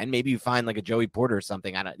 Maybe you can. Maybe you find like a Joey Porter or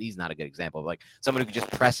something. He's not a good example of like someone who could just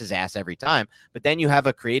press his ass every time. But then you have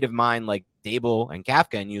a creative mind like Dable and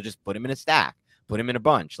Kafka, and you just put him in a stack, put him in a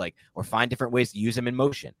bunch, or find different ways to use him in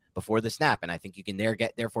motion before the snap. And I think you can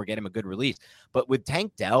therefore get him a good release. But with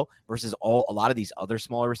Tank Dell versus a lot of these other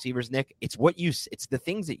smaller receivers, Nick, it's the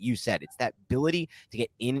things that you said. It's that ability to get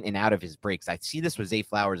in and out of his breaks. I see this with Zay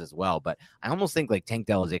Flowers as well, but I almost think like Tank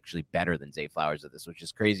Dell is actually better than Zay Flowers at this, which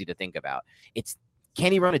is crazy to think about.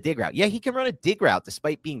 Can he run a dig route? Yeah, he can run a dig route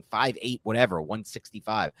despite being 5'8", whatever,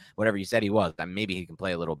 165, whatever you said he was. I mean, maybe he can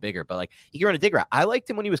play a little bigger, but like he can run a dig route. I liked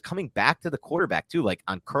him when he was coming back to the quarterback too, like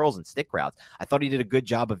on curls and stick routes. I thought he did a good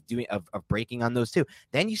job of breaking on those too.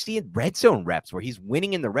 Then you see in red zone reps where he's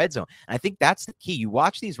winning in the red zone. And I think that's the key. You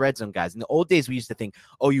watch these red zone guys. In the old days, we used to think,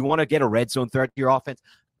 oh, you want to get a red zone threat to your offense?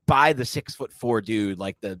 By the 6'4" dude,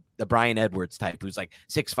 like the Brian Edwards type, who's like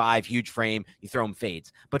 6'5", huge frame, you throw him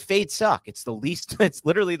fades. But fades suck. It's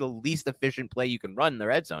literally the least efficient play you can run in the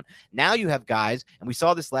red zone. Now you have guys, and we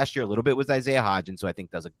saw this last year a little bit with Isaiah Hodgins, who I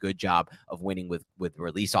think does a good job of winning with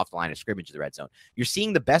release off the line of scrimmage in the red zone. You're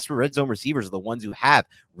seeing the best red zone receivers are the ones who have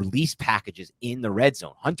release packages in the red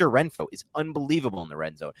zone. Hunter Renfrow is unbelievable in the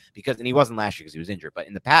red zone and he wasn't last year because he was injured, but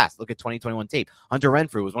in the past, look at 2021 tape. Hunter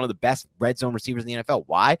Renfrow was one of the best red zone receivers in the NFL.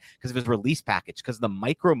 Why? Because of his release package, because of the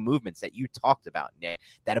micro movements that you talked about, Nick,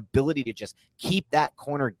 that ability to just keep that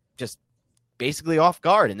corner just basically off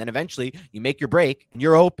guard. And then eventually you make your break and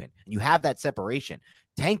you're open and you have that separation.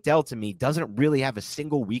 Tank Dell to me doesn't really have a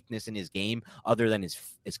single weakness in his game other than his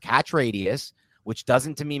catch radius, which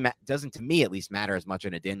doesn't to me at least matter as much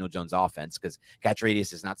in a Daniel Jones offense, because catch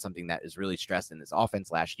radius is not something that is really stressed in this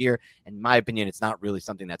offense last year. In my opinion, it's not really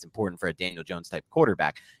something that's important for a Daniel Jones type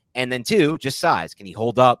quarterback. And then 2, just size. Can he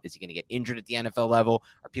hold up? Is he going to get injured at the NFL level?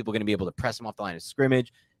 Are people going to be able to press him off the line of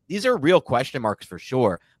scrimmage? These are real question marks for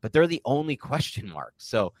sure, but they're the only question marks.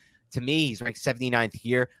 So to me, he's ranked 79th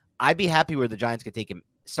here. I'd be happy where the Giants could take him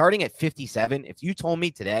starting at 57. If you told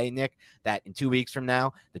me today, Nick, that in 2 weeks from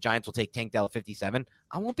now, the Giants will take Tank Dell at 57,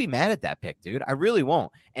 I won't be mad at that pick, dude. I really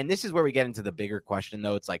won't. And this is where we get into the bigger question,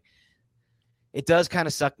 though. It's like, it does kind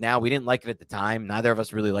of suck now. We didn't like it at the time. Neither of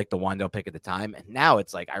us really liked the Wandale pick at the time. And now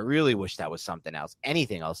it's like, I really wish that was something else.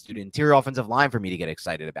 Anything else, dude. Interior offensive line for me to get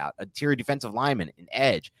excited about. Interior defensive lineman, an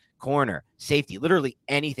edge, corner, safety, literally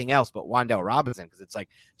anything else but Wandale Robinson. Because it's like,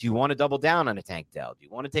 do you want to double down on a Tank Dell? Do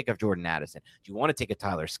you want to take a Jordan Addison? Do you want to take a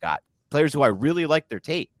Tyler Scott? Players who I really like their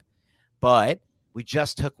tape. But we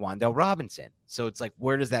just took Wandale Robinson. So it's like,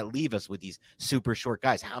 where does that leave us with these super short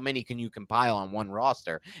guys? How many can you compile on one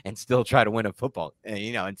roster and still try to win a football,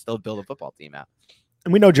 and still build a football team out?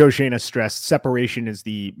 And we know Joe Shane has stressed separation is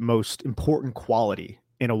the most important quality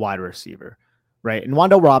in a wide receiver, right? And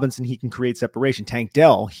Wandale Robinson, he can create separation. Tank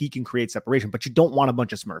Dell, he can create separation, but you don't want a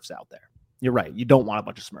bunch of Smurfs out there. You're right. You don't want a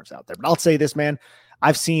bunch of Smurfs out there. But I'll say this, man.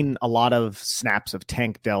 I've seen a lot of snaps of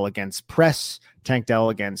Tank Dell against press, Tank Dell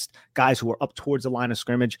against guys who are up towards the line of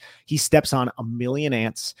scrimmage. He steps on a million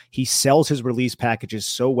ants. He sells his release packages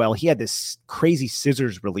so well. He had this crazy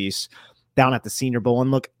scissors release down at the Senior Bowl. And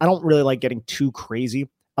look, I don't really like getting too crazy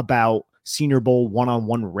about Senior Bowl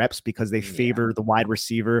one-on-one reps because they favor the wide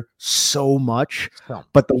receiver so much.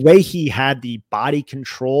 But the way he had the body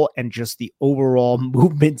control and just the overall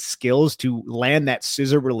movement skills to land that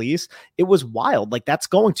scissor release, it was wild. Like, that's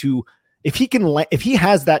going to, if he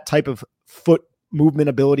has that type of foot movement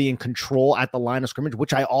ability and control at the line of scrimmage,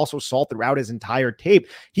 which I also saw throughout his entire tape,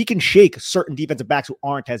 he can shake certain defensive backs who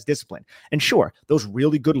aren't as disciplined. And sure, those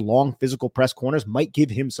really good long physical press corners might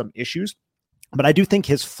give him some issues. But I do think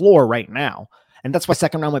his floor right now, and that's why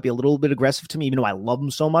second round might be a little bit aggressive to me, even though I love him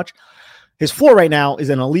so much. His floor right now is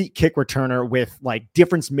an elite kick returner with like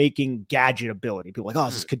difference-making gadget ability. People are like, oh,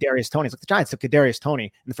 this is Kadarius Toney. It's like the Giants took Kadarius Toney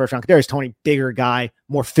in the first round. Kadarius Toney, bigger guy,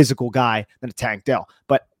 more physical guy than a Tank Dell.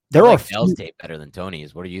 But there are Dell's tape better than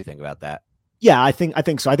Toney's. What do you think about that? Yeah, I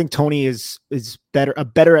think so. I think Toney is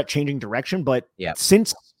better at changing direction. But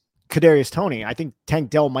since Kadarius Toney, I think Tank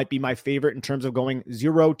Dell might be my favorite in terms of going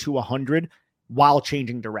 0 to 100. While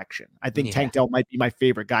changing direction. I think Tank Dell might be my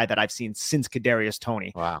favorite guy that I've seen since Kadarius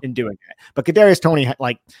Toney in doing it. But Kadarius Toney,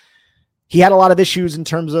 he had a lot of issues in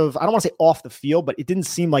terms of, I don't want to say off the field, but it didn't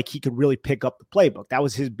seem like he could really pick up the playbook. That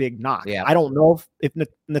was his big knock. Yeah. I don't know if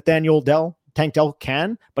Tank Dell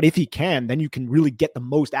can, but if he can, then you can really get the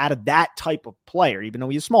most out of that type of player, even though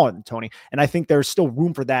he's smaller than Toney. And I think there's still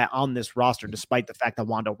room for that on this roster, despite the fact that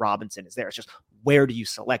Wandale Robinson is there. It's just, where do you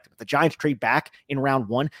select? If the Giants trade back in round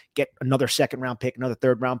 1, get another second round pick, another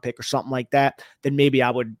third round pick or something like that, then maybe I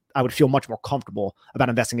would feel much more comfortable about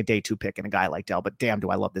investing a day 2 pick in a guy like Dell. But damn, do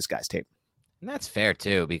I love this guy's tape. And that's fair,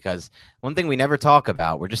 too, because one thing we never talk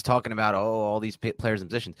about, we're just talking about, all these players and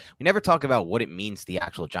positions. We never talk about what it means to the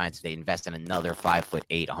actual Giants if they invest in another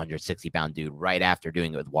 5'8", 160-pound dude right after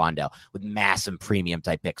doing it with Wandale, with massive premium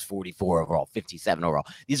type picks, 44 overall, 57 overall.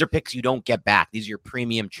 These are picks you don't get back. These are your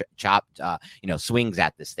premium chopped, swings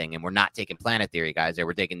at this thing. And we're not taking Planet Theory guys there.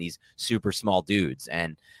 We're taking these super small dudes.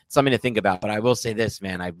 And something to think about. But I will say this,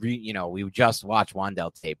 man. We just watched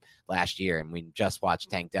Wandale tape last year, and we just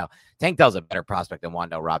watched Tank Dell. Tank Dell's a better prospect than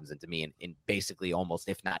Wandale Robinson to me in basically almost,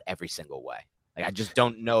 if not every single way. Like, I just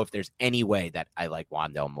don't know if there's any way that I like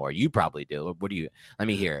Wandale more. You probably do. Let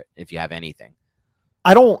me hear it if you have anything.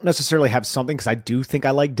 I don't necessarily have something because I do think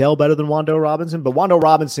I like Dell better than Wandale Robinson, but Wandale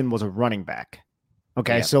Robinson was a running back.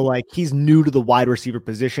 Okay, yeah. So he's new to the wide receiver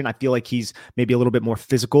position. I feel like he's maybe a little bit more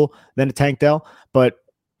physical than a Tank Dell, but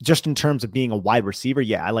just in terms of being a wide receiver,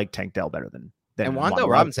 yeah, I like Tank Dell better than and Wandale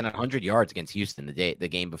Robinson at 100 yards against Houston the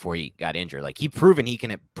game before he got injured. Like, he proven he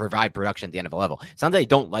can provide production at the NFL level. It's not that I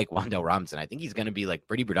don't like Wandale Robinson. I think he's going to be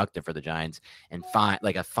pretty productive for the Giants and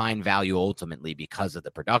a fine value ultimately because of the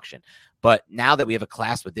production. But now that we have a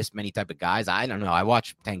class with this many type of guys, I don't know. I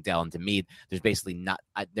watch Tank Dell, and to me,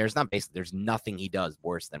 there's nothing he does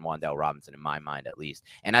worse than Wandale Robinson in my mind, at least.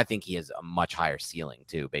 And I think he has a much higher ceiling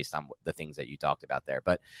too, based on the things that you talked about there.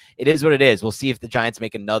 But it is what it is. We'll see if the Giants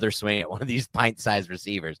make another swing at one of these pint-sized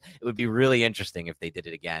receivers. It would be really interesting if they did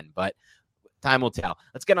it again. But Time will tell.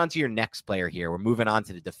 Let's get on to your next player here. We're moving on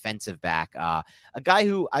to the defensive back. A guy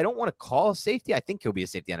who I don't want to call a safety. I think he'll be a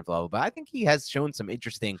safety NFL level, but I think he has shown some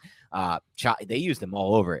interesting they used him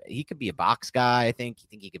all over. He could be a box guy, I think. You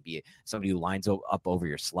think he could be somebody who lines up over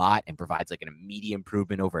your slot and provides like an immediate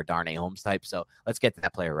improvement over a Darnay Holmes type. So let's get to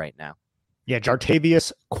that player right now. Yeah,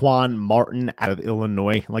 Jartavius Quan Martin out of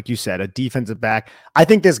Illinois. Like you said, a defensive back. I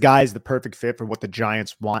think this guy is the perfect fit for what the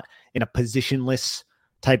Giants want in a positionless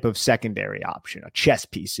type of secondary option, a chess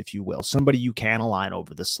piece, if you will, somebody you can align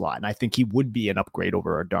over the slot. And I think he would be an upgrade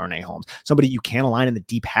over a Darnay Holmes, somebody you can align in the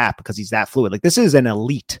deep half because he's that fluid. Like, this is an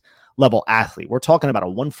elite level athlete. We're talking about a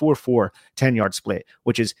 1.44 10-yard split,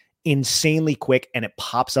 which is insanely quick, and it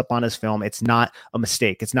pops up on his film. It's not a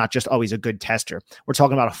mistake. It's not just, oh, he's a good tester. We're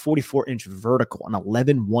talking about a 44-inch vertical, an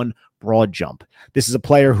 11-1 broad jump. This is a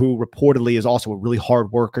player who reportedly is also a really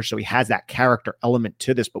hard worker, so he has that character element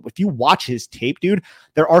to this. But if you watch his tape, dude,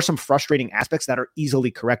 there are some frustrating aspects that are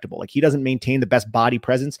easily correctable. Like, he doesn't maintain the best body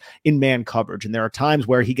presence in man coverage, and there are times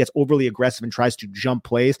where he gets overly aggressive and tries to jump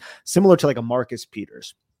plays, similar to like a Marcus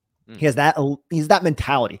Peters. He's that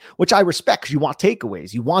mentality, which I respect, because you want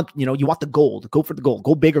takeaways. You want the gold, go for the gold,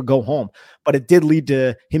 go big or go home. But it did lead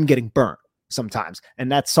to him getting burnt sometimes. And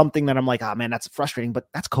that's something that I'm like, oh man, that's frustrating, but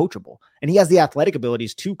that's coachable. And he has the athletic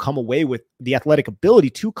abilities to come away with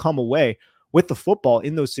the football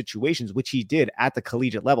in those situations, which he did at the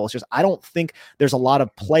collegiate level. It's just, I don't think there's a lot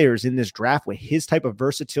of players in this draft with his type of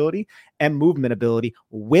versatility and movement ability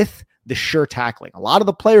with the sure tackling. A lot of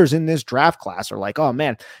the players in this draft class are like, oh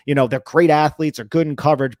man, they're great athletes, are good in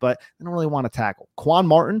coverage, but they don't really want to tackle. Quan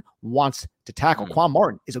Martin wants to tackle. Quan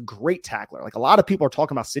Martin is a great tackler. Like, a lot of people are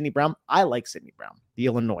talking about Sidney Brown. I like Sidney Brown, the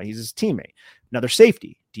Illinois. He's his teammate. Another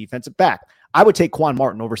safety, defensive back. I would take Quan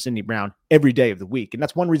Martin over Sidney Brown every day of the week. And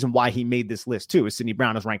that's one reason why he made this list too, is Sidney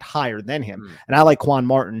Brown is ranked higher than him. And I like Quan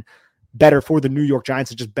Martin better for the New York Giants,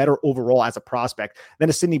 and just better overall as a prospect than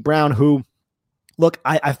a Sidney Brown who, look,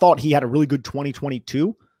 I thought he had a really good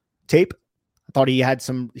 2022 tape. I thought he had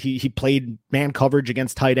he played man coverage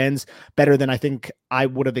against tight ends better than I think I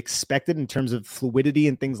would have expected in terms of fluidity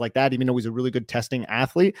and things like that, even though he's a really good testing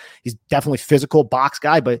athlete. He's definitely physical box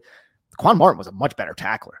guy, but Quan Martin was a much better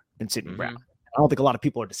tackler than Sidney Brown. I don't think a lot of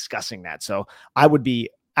people are discussing that. So I would be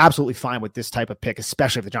absolutely fine with this type of pick,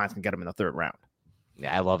 especially if the Giants can get him in the third round.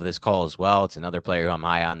 Yeah, I love this call as well. It's another player who I'm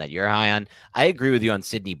high on that you're high on. I agree with you on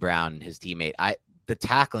Sidney Brown, his teammate. The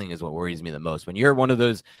tackling is what worries me the most. When you're one of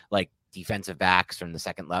those like defensive backs from the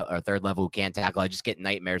second level or third level who can't tackle, I just get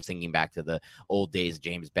nightmares thinking back to the old days of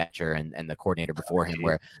James Betcher and the coordinator before him,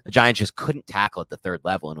 where the Giants just couldn't tackle at the third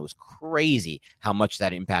level, and it was crazy how much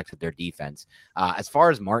that impacted their defense. As far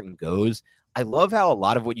as Martin goes, I love how a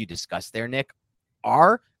lot of what you discussed there, Nick,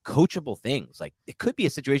 are coachable things. Like, it could be a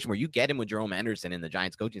situation where you get him with Jerome Henderson in the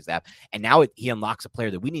Giants coaching staff, and now he unlocks a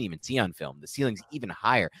player that we didn't even see on film. The ceiling's even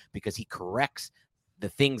higher because he corrects the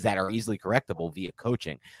things that are easily correctable via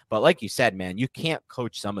coaching. But like you said, man, you can't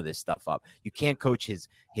coach some of this stuff up. You can't coach his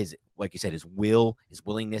like you said, his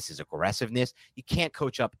willingness, his aggressiveness. You can't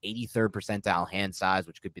coach up 83rd percentile hand size,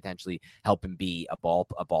 which could potentially help him be a ball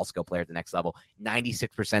skill player at the next level.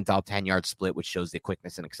 96th percentile 10-yard split, which shows the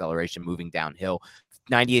quickness and acceleration moving downhill.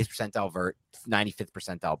 98th percentile vert, 95th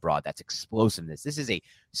percentile broad. That's explosiveness. This is a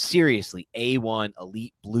seriously A1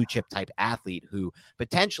 elite blue chip type athlete who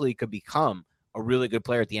potentially could become a really good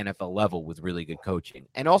player at the NFL level with really good coaching,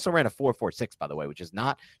 and also ran a 4.46, by the way, which is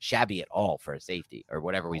not shabby at all for a safety or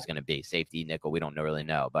whatever he's going to be. Safety, nickel, we don't really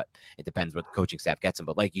know, but it depends what the coaching staff gets him.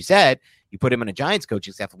 But like you said, you put him in a Giants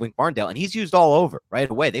coaching staff with Wink Martindale, and he's used all over right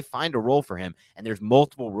away. They find a role for him, and there's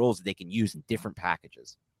multiple roles that they can use in different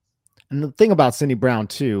packages. And the thing about Sidney Brown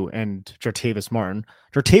too, and Jartavius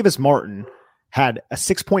Martin had a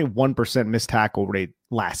 6.1% missed tackle rate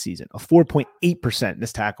last season, a 4.8%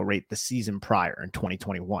 missed tackle rate the season prior in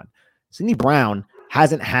 2021. Sidney Brown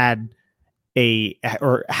hasn't had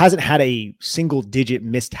a single digit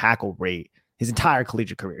missed tackle rate his entire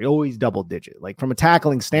collegiate career. Always double digit. Like, from a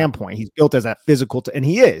tackling standpoint, he's built as that physical, and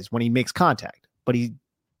he is when he makes contact, but he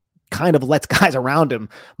kind of lets guys around him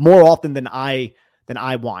more often than I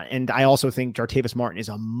want. And I also think Jartavius Martin is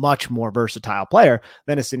a much more versatile player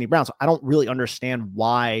than a Sidney Brown. So I don't really understand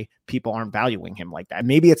why people aren't valuing him like that.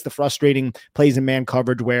 Maybe it's the frustrating plays in man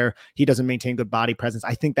coverage where he doesn't maintain good body presence.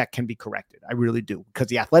 I think that can be corrected. I really do, because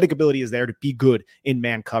the athletic ability is there to be good in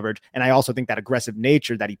man coverage. And I also think that aggressive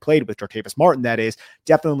nature that he played with Jartavius Martin, that is,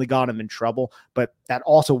 definitely got him in trouble, but that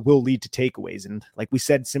also will lead to takeaways. And like we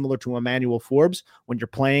said, similar to Emmanuel Forbes, when you're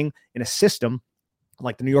playing in a system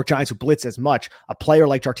like the New York Giants who blitz as much, a player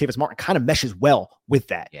like Jartavius Martin kind of meshes well with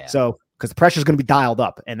that. Yeah. So because the pressure is going to be dialed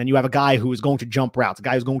up. And then you have a guy who is going to jump routes, a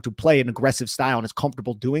guy who's going to play an aggressive style and is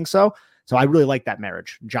comfortable doing so. So I really like that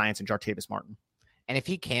marriage, Giants and Jartavis Martin. And if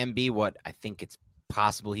he can be what I think it's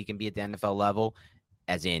possible he can be at the NFL level,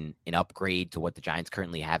 as in an upgrade to what the Giants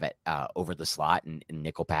currently have at over the slot and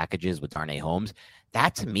nickel packages with Darnay Holmes,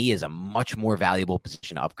 that to me is a much more valuable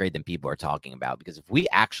position upgrade than people are talking about. Because if we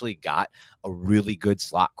actually got a really good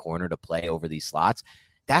slot corner to play over these slots,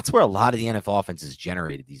 that's where a lot of the NFL offense is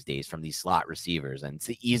generated these days, from these slot receivers. And it's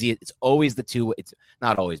the easiest. It's always the two. It's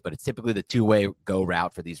not always, but it's typically the two-way go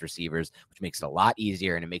route for these receivers, which makes it a lot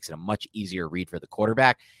easier, and it makes it a much easier read for the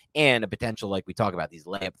quarterback. And a potential, like we talk about, these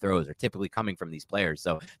layup throws are typically coming from these players.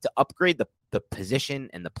 So to upgrade the position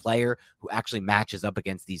and the player who actually matches up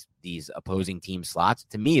against these opposing team slots,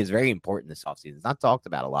 to me, is very important this offseason. It's not talked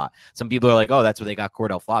about a lot. Some people are like, oh, that's what they got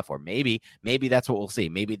Cordell Flott for. Maybe that's what we'll see.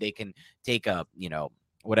 Maybe they can take a,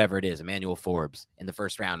 whatever it is, Emmanuel Forbes in the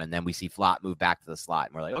first round, and then we see Flott move back to the slot.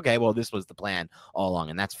 And we're like, okay, well, this was the plan all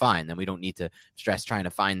along, and that's fine. Then we don't need to stress trying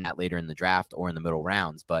to find that later in the draft or in the middle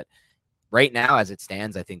rounds. But right now, as it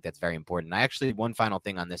stands, I think that's very important. I actually, one final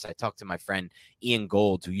thing on this, I talked to my friend Ian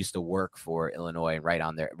Gold, who used to work for Illinois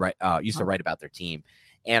and used to write about their team.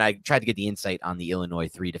 And I tried to get the insight on the Illinois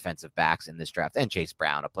 3 defensive backs in this draft, and Chase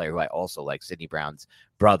Brown, a player who I also like, Sidney Brown's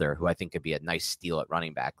brother, who I think could be a nice steal at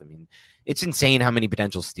running back. I mean, it's insane how many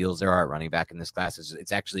potential steals there are at running back in this class.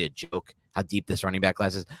 It's actually a joke how deep this running back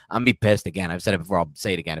class is. I'm going to be pissed again. I've said it before. I'll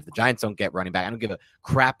say it again. If the Giants don't get running back, I don't give a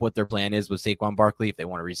crap what their plan is with Saquon Barkley. If they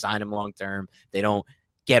want to re-sign him long-term, they don't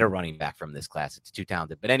get a running back from this class. It's too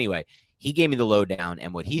talented. But anyway, he gave me the lowdown,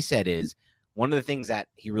 and what he said is, one of the things that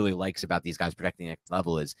he really likes about these guys protecting the next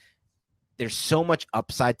level is there's so much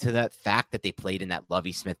upside to that fact that they played in that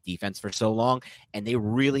Lovie Smith defense for so long, and they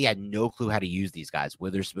really had no clue how to use these guys,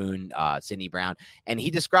 Witherspoon, Sidney Brown. And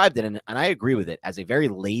he described it, and I agree with it, as a very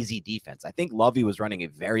lazy defense. I think Lovie was running a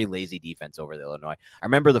very lazy defense over the Illinois. I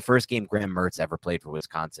remember the first game Graham Mertz ever played for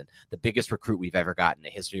Wisconsin, the biggest recruit we've ever got in the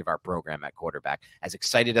history of our program at quarterback. As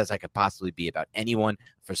excited as I could possibly be about anyone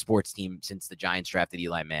for sports team since the Giants drafted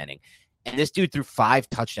Eli Manning. And this dude threw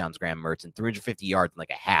 5 touchdowns, Graham Mertz, and 350 yards in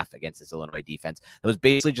like a half against this Illinois defense. It was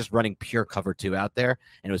basically just running pure cover 2 out there,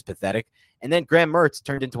 and it was pathetic. And then Graham Mertz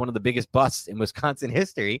turned into one of the biggest busts in Wisconsin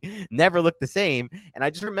history, never looked the same. And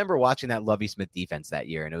I just remember watching that Lovie Smith defense that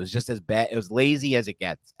year, and it was just as bad. It was lazy as it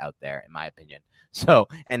gets out there, in my opinion. So,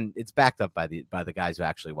 and it's backed up by the guys who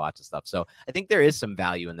actually watch the stuff. So I think there is some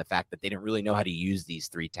value in the fact that they didn't really know how to use these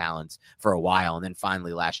 3 talents for a while. And then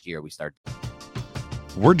finally last year we started.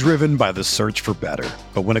 We're driven by the search for better.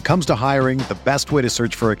 But when it comes to hiring, the best way to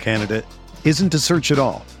search for a candidate isn't to search at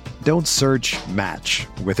all. Don't search, match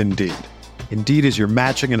with Indeed. Indeed is your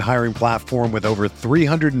matching and hiring platform with over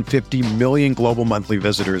 350 million global monthly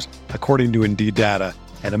visitors, according to Indeed data,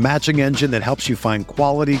 and a matching engine that helps you find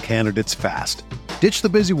quality candidates fast. Ditch the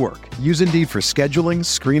busy work. Use Indeed for scheduling,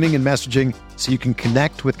 screening, and messaging so you can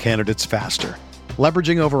connect with candidates faster.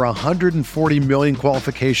 Leveraging over 140 million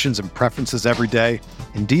qualifications and preferences every day,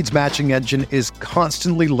 Indeed's matching engine is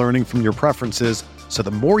constantly learning from your preferences, so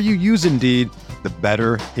the more you use Indeed, the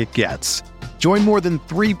better it gets. Join more than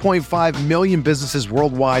 3.5 million businesses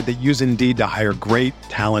worldwide that use Indeed to hire great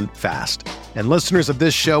talent fast. And listeners of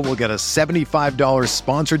this show will get a $75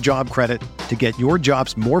 sponsored job credit to get your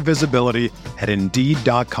jobs more visibility at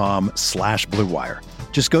Indeed.com/Blue Wire.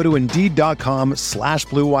 Just go to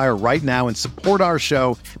Indeed.com/Blue Wire right now and support our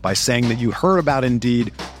show by saying that you heard about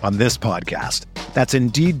Indeed on this podcast. That's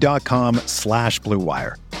Indeed.com/Blue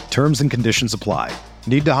Wire. Terms and conditions apply.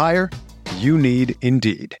 Need to hire? You need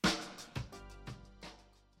Indeed.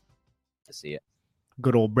 To see it.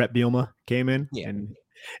 Good old Brett Bielema came in, Yeah.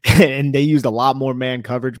 and they used a lot more man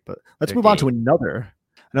coverage. But let's move on to another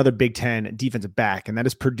Big Ten defensive back, and that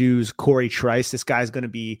is Purdue's Corey Trice. This guy's going to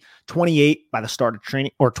be 23 by the start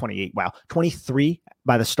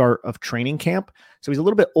of training camp. So he's a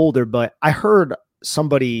little bit older, but I heard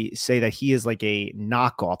somebody say that he is like a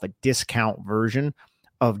knockoff, a discount version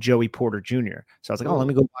of Joey Porter Jr. So I was like, let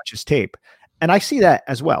me go watch his tape. And I see that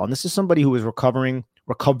as well. And this is somebody who was recovered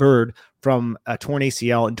from a torn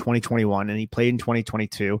ACL in 2021, and he played in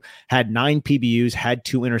 2022, had 9 PBUs, had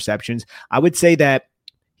 2 interceptions. I would say that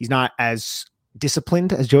he's not as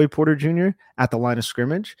disciplined as Joey Porter Jr. at the line of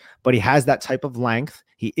scrimmage, but he has that type of length.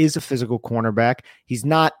 He is a physical cornerback. He's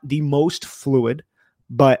not the most fluid,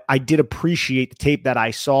 but I did appreciate the tape that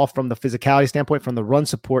I saw from the physicality standpoint, from the run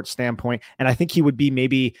support standpoint, and I think he would be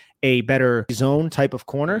maybe a better zone type of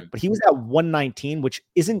corner. But he was at 119, which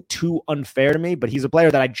isn't too unfair to me, but he's a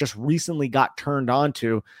player that I just recently got turned on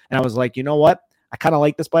to, and I was like, you know what? I kind of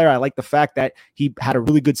like this player. I like the fact that he had a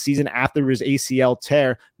really good season after his ACL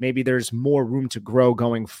tear. Maybe there's more room to grow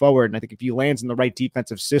going forward. And I think if he lands in the right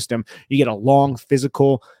defensive system, you get a long,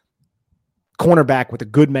 physical cornerback with a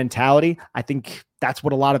good mentality. I think that's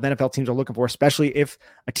what a lot of NFL teams are looking for, especially if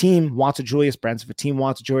a team wants a Julius Brents, if a team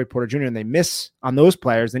wants a Joey Porter Jr. and they miss on those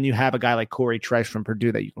players, then you have a guy like Corey Trice from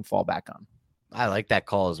Purdue that you can fall back on. I like that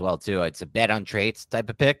call as well, too. It's a bet on traits type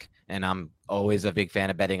of pick, and I'm always a big fan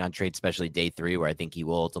of betting on traits, especially day 3, where I think he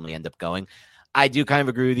will ultimately end up going. I do kind of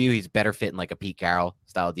agree with you. He's better fit in like a Pete Carroll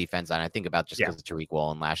style defense, and I think about just because of Tariq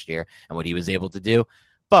Woolen last year and what he was able to do.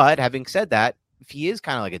 But having said that, if he is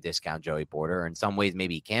kind of like a discount Joey Porter, or in some ways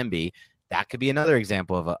maybe he can be, that could be another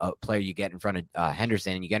example of a player you get in front of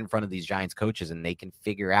Henderson, and you get in front of these Giants coaches, and they can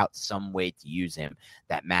figure out some way to use him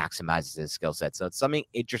that maximizes his skill set. So it's something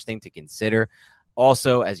interesting to consider.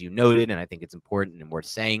 Also, as you noted, and I think it's important and worth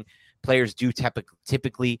saying, players do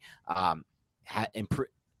typically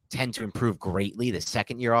tend to improve greatly the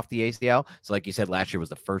second year off the ACL. So like you said, last year was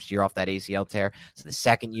the first year off that ACL tear. So the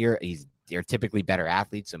second year, they're typically better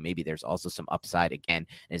athletes, so maybe there's also some upside, again,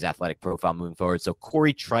 in his athletic profile moving forward. So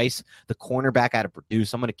Corey Trice, the cornerback out of Purdue,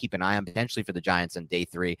 someone to keep an eye on potentially for the Giants on day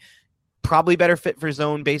 3. Probably better fit for a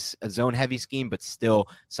zone-heavy scheme, but still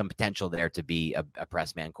some potential there to be a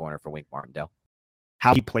press man corner for Wink Martindale.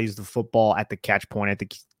 How he plays the football at the catch point. I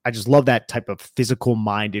think I just love that type of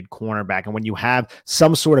physical-minded cornerback. And when you have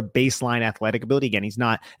some sort of baseline athletic ability, again, he's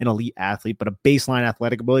not an elite athlete, but a baseline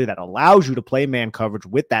athletic ability that allows you to play man coverage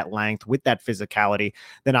with that length, with that physicality,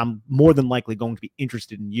 then I'm more than likely going to be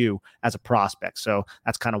interested in you as a prospect. So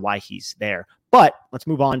that's kind of why he's there. But let's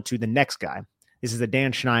move on to the next guy. This is a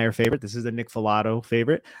Dan Schneier favorite. This is a Nick Falato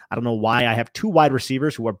favorite. I don't know why I have 2 wide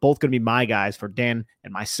receivers who are both going to be my guys for Dan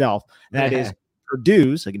and myself. That is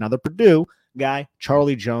Purdue's, like another Purdue guy,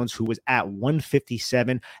 Charlie Jones, who was at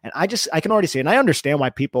 157. And I can already say, and I understand why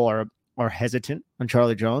people are hesitant on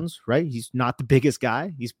Charlie Jones, right? He's not the biggest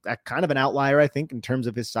guy. He's kind of an outlier, I think, in terms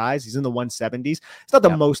of his size. He's in the 170s. He's not the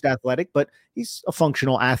most athletic, but he's a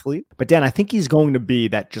functional athlete. But Dan, I think he's going to be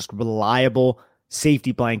that just reliable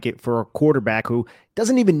safety blanket for a quarterback who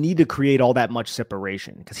doesn't even need to create all that much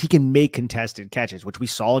separation because he can make contested catches, which we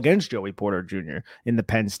saw against Joey Porter Jr. in the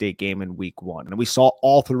Penn State game in week 1. And we saw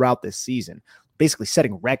all throughout this season, basically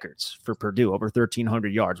setting records for Purdue, over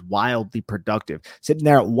 1,300 yards, wildly productive, sitting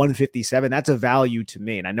there at 157. That's a value to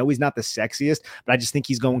me. And I know he's not the sexiest, but I just think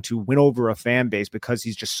he's going to win over a fan base because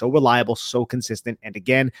he's just so reliable, so consistent. And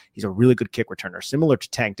again, he's a really good kick returner, similar to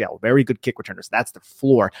Tank Dell, very good kick returners. That's the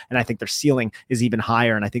floor. And I think their ceiling is even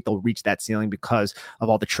higher. And I think they'll reach that ceiling because of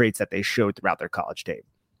all the traits that they showed throughout their college tape.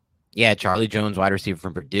 Yeah, Charlie Jones, wide receiver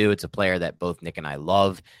from Purdue. It's a player that both Nick and I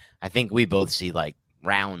love. I think we both see like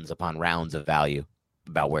rounds upon rounds of value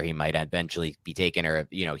about where he might eventually be taken, or,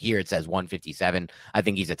 here it says 157. I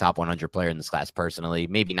think he's a top 100 player in this class personally,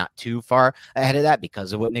 maybe not too far ahead of that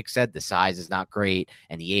because of what Nick said. The size is not great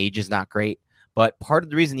and the age is not great, but part of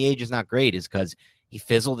the reason the age is not great is because he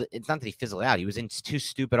fizzled. It's not that he fizzled out. He was in 2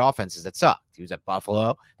 stupid offenses that sucked. He was at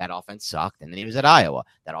Buffalo. That offense sucked. And then he was at Iowa.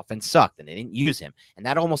 That offense sucked. And they didn't use him. And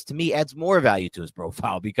that almost, to me, adds more value to his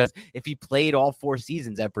profile because if he played all 4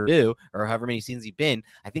 seasons at Purdue or however many seasons he's been,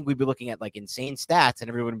 I think we'd be looking at like insane stats and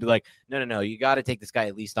everyone would be like, no, you got to take this guy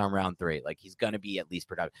at least on round 3. Like he's going to be at least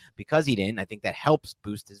productive. Because he didn't, I think that helps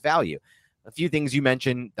boost his value. A few things you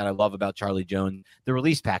mentioned that I love about Charlie Jones, the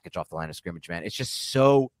release package off the line of scrimmage, man. It's just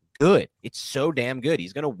so good. It's so damn good.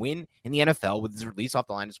 He's going to win in the NFL with his release off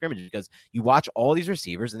the line of scrimmage because you watch all these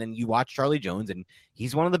receivers and then you watch Charlie Jones and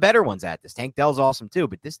he's one of the better ones at this. Tank Dell's awesome too,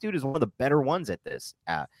 but this dude is one of the better ones at this.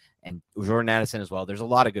 And Jordan Addison as well. There's a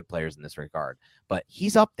lot of good players in this regard, but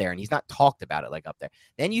he's up there and he's not talked about it like up there.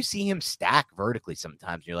 Then you see him stack vertically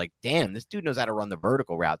sometimes. And you're like, damn, this dude knows how to run the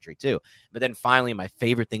vertical route tree too. But then finally, my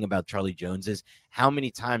favorite thing about Charlie Jones is how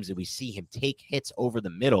many times did we see him take hits over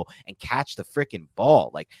the middle and catch the freaking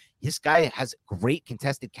ball? Like this guy has great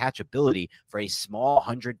contested catch ability for a small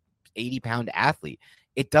 180-pound athlete.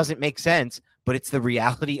 It doesn't make sense, but it's the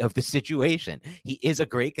reality of the situation. He is a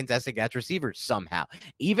great contested catch receiver somehow,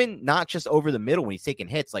 even not just over the middle when he's taking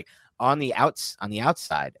hits, like on the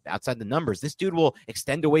outside the numbers. This dude will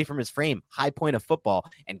extend away from his frame, high point of football,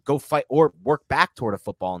 and go fight or work back toward a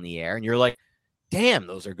football in the air. And you're like, damn,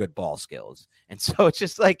 those are good ball skills. And so it's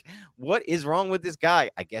just like, what is wrong with this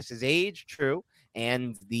guy? I guess his age, true,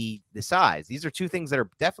 and the size. These are 2 things that are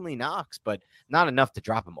definitely knocks, but not enough to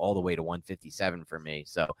drop him all the way to 157 for me.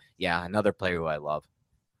 So, yeah, another player who I love.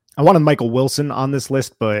 I wanted Michael Wilson on this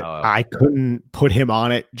list, but I couldn't put him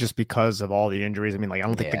on it just because of all the injuries. I mean, like, I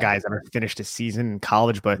don't think the guy's ever finished his season in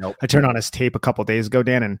college, but I turned on his tape a couple days ago,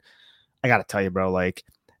 Dan, and I got to tell you, bro, like,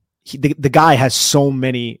 the guy has so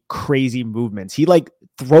many crazy movements. He like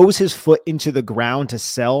throws his foot into the ground to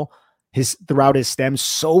sell throughout his stem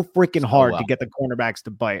so freaking hard to get the cornerbacks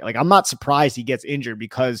to bite. Like, I'm not surprised he gets injured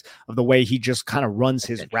because of the way he just kind of runs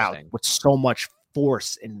his route with so much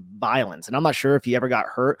force and violence. And I'm not sure if he ever got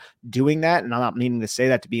hurt doing that. And I'm not meaning to say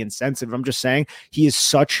that to be insensitive. I'm just saying he is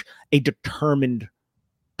such a determined,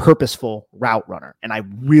 purposeful route runner. And I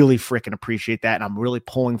really freaking appreciate that. And I'm really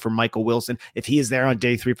pulling for Michael Wilson. If he is there on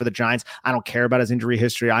day 3 for the Giants, I don't care about his injury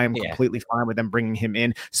history. I am completely fine with them bringing him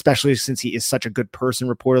in, especially since he is such a good person.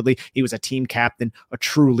 Reportedly, he was a team captain, a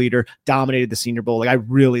true leader, dominated the Senior Bowl. Like, I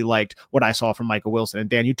really liked what I saw from Michael Wilson. And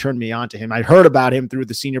Dan, you turned me on to him. I heard about him through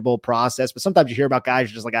the Senior Bowl process, but sometimes you hear about guys,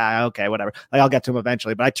 you're just like, okay, whatever. Like, I'll get to him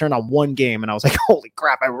eventually. But I turned on one game and I was like, holy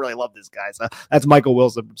crap, I really love this guy. So that's Michael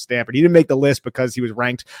Wilson from Stanford. He didn't make the list because he was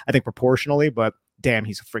ranked, I think, proportionally, but damn,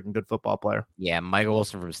 he's a freaking good football player. Yeah, Michael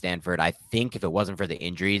Wilson from Stanford. I think if it wasn't for the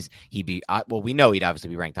injuries, he'd be, well, we know he'd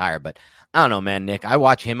obviously be ranked higher, but I don't know, man, Nick. I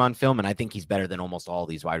watch him on film, and I think he's better than almost all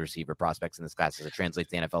these wide receiver prospects in this class as it translates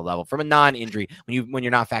to the NFL level from a non-injury when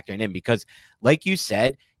you're not factoring in, because like you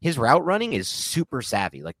said, his route running is super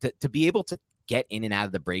savvy. Like to be able to get in and out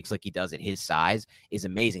of the breaks like he does at his size is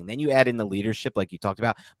amazing. Then you add in the leadership like you talked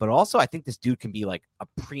about, but also I think this dude can be like a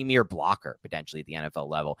premier blocker potentially at the NFL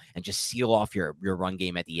level and just seal off your run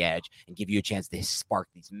game at the edge and give you a chance to spark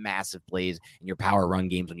these massive plays in your power run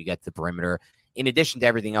games when you get to the perimeter, in addition to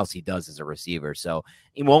everything else he does as a receiver. So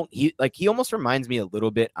he almost reminds me a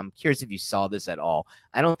little bit. I'm curious if you saw this at all.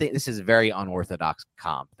 I don't think this is a very unorthodox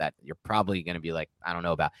comp that you're probably going to be like, I don't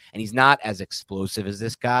know about. And he's not as explosive as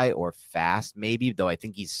this guy or fast, maybe, though I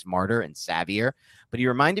think he's smarter and savvier. But he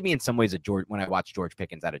reminded me in some ways of George when I watched George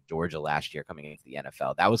Pickens out of Georgia last year coming into the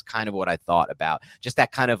NFL. That was kind of what I thought about. Just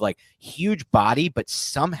that kind of like huge body, but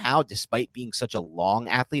somehow, despite being such a long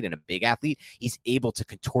athlete and a big athlete, he's able to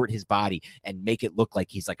contort his body and make it look like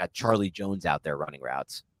he's like a Charlie Jones out there running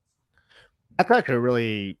routes. That's actually a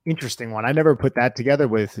really interesting one. I never put that together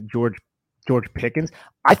with George Pickens.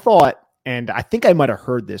 I thought, and I think I might have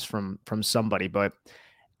heard this from somebody, but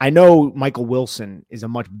I know Michael Wilson is a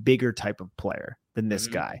much bigger type of player than this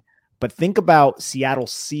guy. But think about Seattle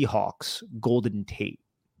Seahawks Golden Tate.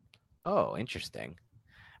 Oh, interesting.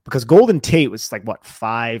 Because Golden Tate was like, what,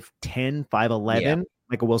 5'10", 5'11"? Yeah.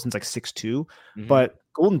 Michael Wilson's like 6'2". But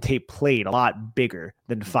Golden Tate played a lot bigger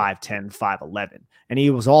than 5'10", 5'11". And he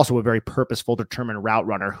was also a very purposeful, determined route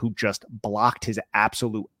runner who just blocked his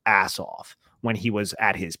absolute ass off when he was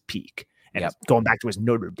at his peak. And going back to his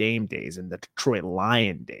Notre Dame days and the Detroit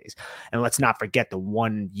Lion days. And let's not forget the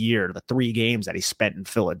 1 year, the 3 games that he spent in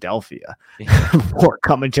Philadelphia before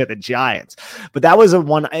coming to the Giants. But that was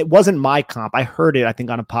it wasn't my comp. I heard it, I think,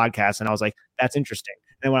 on a podcast, and I was like, that's interesting.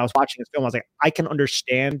 And then when I was watching this film, I was like, I can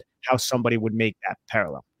understand how somebody would make that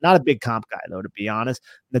parallel. Not a big comp guy, though, to be honest.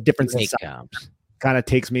 The difference in size kind of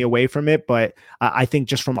takes me away from it, but I think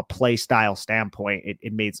just from a play style standpoint,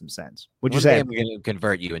 it made some sense. Would you say I'm going to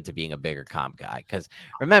convert you into being a bigger comp guy? Because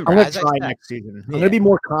remember, I'm going to try next season. I'm going to be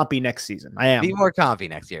more compy next season. I am. Be more compy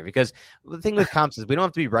next year, because the thing with comps is we don't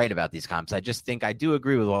have to be right about these comps. I just think I do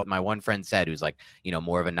agree with what my one friend said, who's like,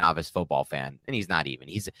 more of a novice football fan, and he's not even.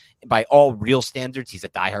 He's, by all real standards, he's a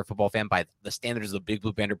diehard football fan. By the standards of the Big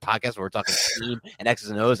Blue Banner podcast, where we're talking team and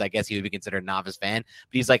X's and O's, I guess he would be considered a novice fan.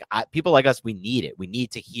 But he's like, people like us, we need it. We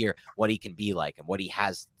need to hear what he can be like and what he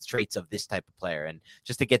has traits of this type of player, and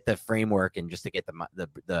just to get the framework and just to get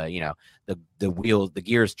the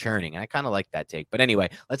gears churning. And I kind of like that take. But anyway,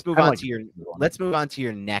 let's move on to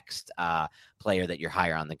your next player that you're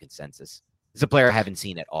higher on the consensus. It's a player I haven't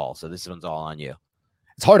seen at all, so this one's all on you.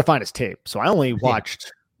 It's hard to find his tape, so I only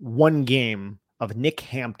watched one game of Nick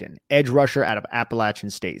Hampton, edge rusher out of Appalachian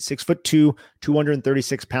State, 6'2",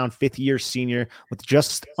 236-pound, fifth-year senior with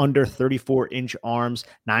just under 34-inch arms,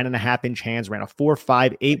 9.5-inch hands, ran a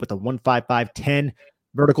 4.58 with a 1.55-10.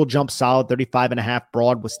 Vertical jump solid, 35.5.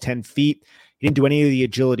 Broad was 10 feet. He didn't do any of the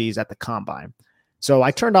agilities at the combine. So I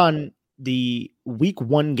turned on the week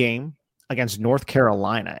 1 game against North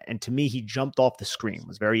Carolina, and to me, he jumped off the screen,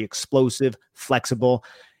 was very explosive, flexible.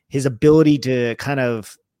 His ability to kind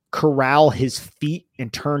of corral his feet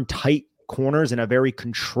and turn tight corners in a very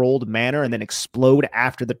controlled manner and then explode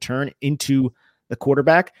after the turn into the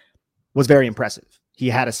quarterback was very impressive. He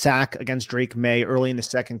had a sack against Drake May early in the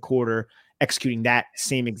second quarter, executing that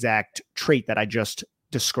same exact trait that I just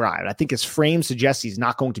described. I think his frame suggests he's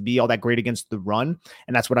not going to be all that great against the run.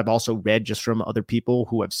 And that's what I've also read just from other people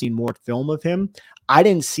who have seen more film of him. I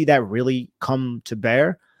didn't see that really come to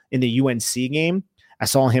bear in the UNC game. I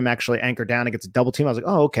saw him actually anchor down against a double team. I was like,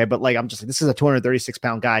 oh, okay. But like, I'm just like, this is a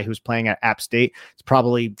 236-pound guy who's playing at App State. It's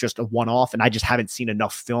probably just a one-off. And I just haven't seen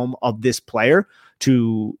enough film of this player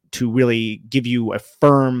to really give you a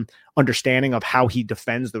firm understanding of how he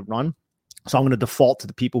defends the run. So I'm going to default to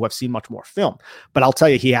the people who have seen much more film. But I'll tell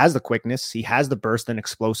you, he has the quickness, he has the burst and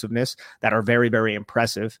explosiveness that are very, very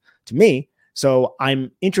impressive to me. So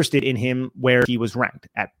I'm interested in him where he was ranked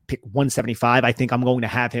at pick 175. I think I'm going to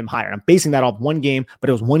have him higher. I'm basing that off one game, but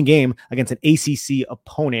it was one game against an ACC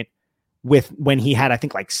opponent when he had, I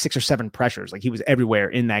think, like 6 or 7 pressures. Like, he was everywhere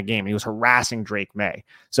in that game. He was harassing Drake May.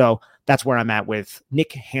 So that's where I'm at with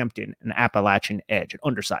Nick Hampton, an Appalachian edge, an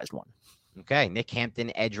undersized one. Okay, Nick Hampton,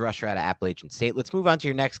 edge rusher out of Appalachian State. Let's move on to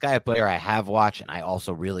your next guy, a player I have watched and I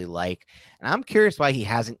also really like. And I'm curious why he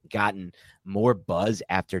hasn't gotten more buzz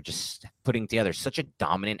after just putting together such a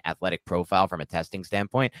dominant athletic profile from a testing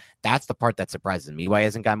standpoint. That's the part that surprises me why he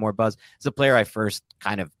hasn't gotten more buzz. It's a player I first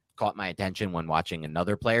kind of caught my attention when watching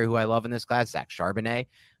another player who I love in this class, Zach Charbonnet.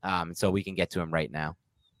 So we can get to him right now.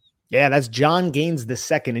 Yeah, that's John Gaines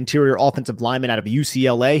II, interior offensive lineman out of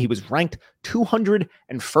UCLA. He was ranked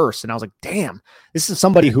 201st. And I was like, damn, this is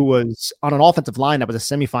somebody who was on an offensive line that was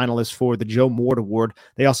a semifinalist for the Joe Moore Award.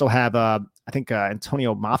 They also have, I think,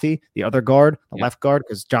 Antonio Mafi, the other guard, the left guard,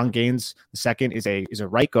 because John Gaines II is a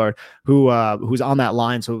right guard who's on that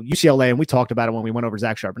line. So UCLA, and we talked about it when we went over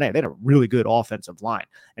Zach Charbonnet, they had a really good offensive line.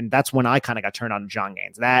 And that's when I kind of got turned on to John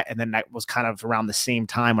Gaines. And then that was kind of around the same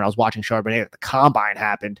time when I was watching Charbonnet that the combine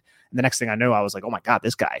happened. And the next thing I know, I was like, oh my God,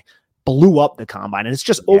 this guy blew up the combine. And it's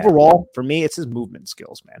just overall, for me, it's his movement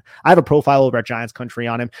skills, man. I have a profile over at Giants Country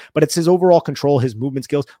on him, but it's his overall control, his movement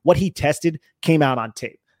skills. What he tested came out on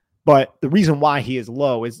tape. But the reason why he is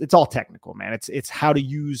low is it's all technical, man. It's how to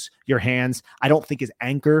use your hands. I don't think his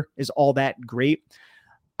anchor is all that great.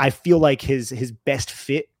 I feel like his best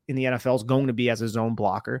fit in the NFL is going to be as a zone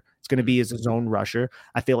blocker. It's going to be as a zone rusher.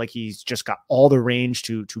 I feel like he's just got all the range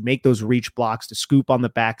to make those reach blocks, to scoop on the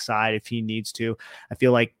backside if he needs to. I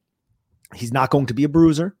feel like he's not going to be a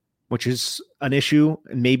bruiser, which is an issue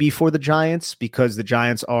maybe for the Giants, because the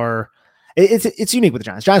Giants are it's unique with the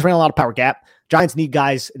Giants. Giants ran a lot of power gap. Giants need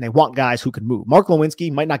guys, and they want guys who can move. Mark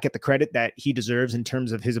Lewinsky might not get the credit that he deserves in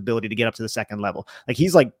terms of his ability to get up to the second level. Like,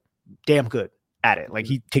 he's like damn good at it. Like,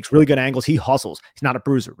 he takes really good angles. He hustles. He's not a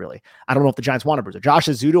bruiser, really. I don't know if the Giants want a bruiser. Josh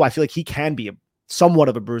Azudu, I feel like he can be somewhat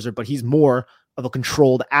of a bruiser, but he's more of a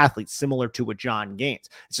controlled athlete, similar to what John Gaines.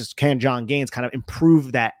 It's just, can John Gaines kind of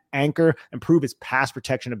improve that anchor, improve his pass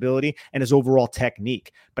protection ability and his overall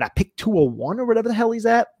technique? But I picked 201 or whatever the hell he's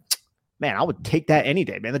at. Man, I would take that any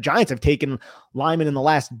day, man. The Giants have taken linemen in the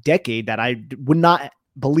last decade that I would not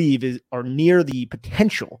believe are near the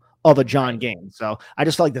potential of a John Gaines. So I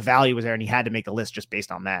just felt like the value was there, and he had to make the list just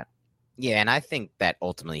based on that. Yeah, and I think that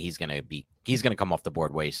ultimately he's going to come off the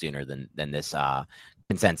board way sooner than this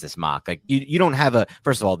consensus mock. Like, you don't have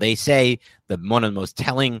first of all, they say one of the most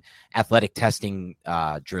telling athletic testing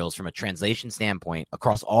drills from a translation standpoint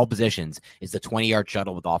across all positions is the 20-yard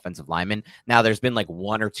shuttle with offensive linemen. Now, there's been like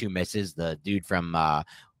 1 or 2 misses. The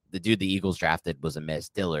dude the Eagles drafted was a miss,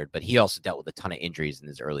 Dillard, but he also dealt with a ton of injuries in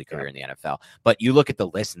his early career in the NFL. But you look at the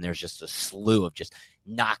list, and there's just a slew of just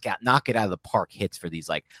knock it out of the park hits for these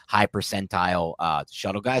like high percentile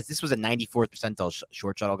shuttle guys. This was a 94th percentile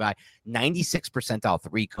short shuttle guy, 96 percentile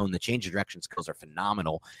 3-cone. The change of direction skills are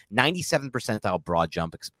phenomenal. 97 percentile broad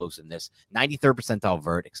jump explosiveness, 93rd percentile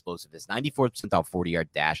vert explosiveness, 94th percentile 40-yard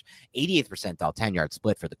dash, 88th percentile 10-yard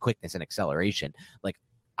split for the quickness and acceleration. Like,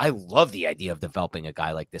 I love the idea of developing a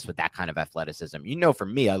guy like this with that kind of athleticism. You know, for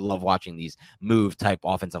me, I love watching these move type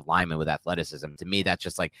offensive linemen with athleticism. To me, that's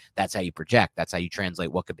just like, that's how you project. That's how you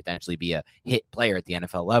translate what could potentially be a hit player at the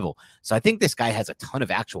NFL level. So I think this guy has a ton of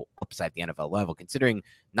actual upside at the NFL level, considering,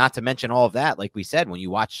 not to mention all of that, like we said, when you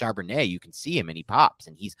watch Charbonnet, you can see him and he pops,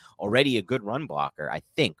 and he's already a good run blocker, I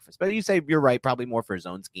think. But you say you're right, probably more for his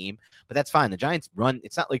own scheme, but that's fine. The Giants run.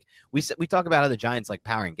 It's not like we talk about how the Giants like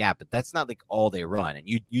power and gap, but that's not like all they run. And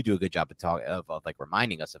you do a good job of like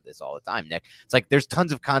reminding us of this all the time, Nick. It's like there's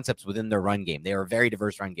tons of concepts within their run game. They are a very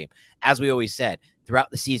diverse run game. As we always said, throughout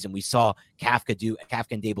the season, we saw Kafka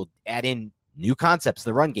and Dable add in new concepts to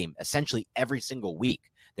the run game essentially every single week.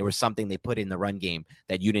 There was something they put in the run game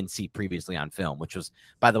that you didn't see previously on film, which was,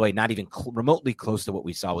 by the way, not even remotely close to what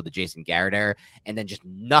we saw with the Jason Garrett era, and then just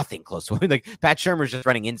nothing close to like Pat Shurmur's just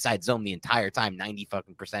running inside zone the entire time,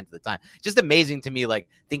 90% of the time. Just amazing to me, like,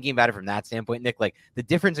 thinking about it from that standpoint, Nick. Like, the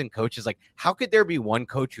difference in coaches, like, how could there be one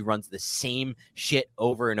coach who runs the same shit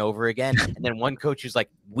over and over again, and then one coach who's like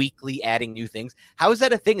weekly adding new things? How is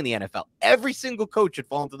that a thing in the NFL? Every single coach should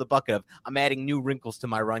fall into the bucket of, I'm adding new wrinkles to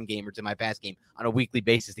my run game or to my pass game on a weekly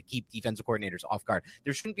basis. devices to keep defensive coordinators off guard.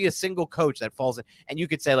 There shouldn't be a single coach that falls in. And you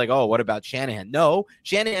could say like, oh, what about Shanahan? No,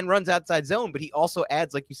 Shanahan runs outside zone, but he also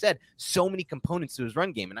adds, like you said, so many components to his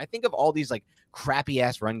run game. And I think of all these like crappy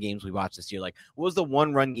ass run games we watched this year. Like, what was the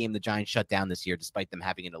one run game the Giants shut down this year, despite them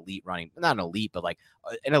having an elite not an elite, but like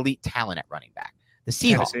an elite talent at running back? The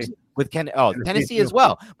Seahawks Tennessee. with Tennessee as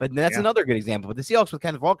well. But that's another good example. But the Seahawks with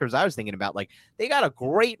Kenneth Walker, as I was thinking about, like, they got a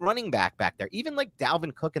great running back there. Even like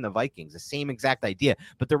Dalvin Cook and the Vikings, the same exact idea.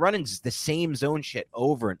 But they're running the same zone shit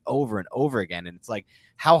over and over and over again. And it's like,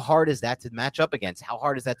 how hard is that to match up against? How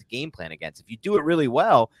hard is that to game plan against? If you do it really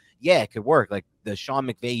well, yeah, it could work. Like the Sean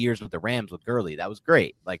McVay years with the Rams with Gurley, that was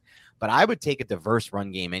great. Like, but I would take a diverse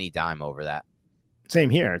run game any time over that. Same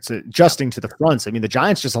here. It's adjusting to the fronts. I mean, the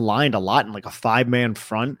Giants just aligned a lot in like a 5-man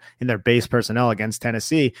front in their base personnel against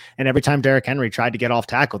Tennessee. And every time Derrick Henry tried to get off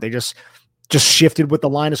tackle, they just shifted with the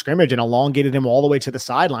line of scrimmage and elongated him all the way to the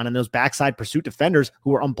sideline. And those backside pursuit defenders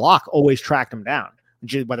who were unblocked always tracked him down,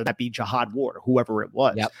 whether that be Jihad Ward or whoever it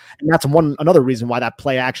was. Yep. And that's another reason why that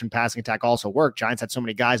play action passing attack also worked. Giants had so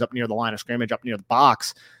many guys up near the line of scrimmage, up near the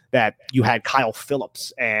box, that you had Kyle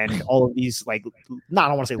Phillips and all of these, like, I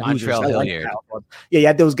don't want to say losers. You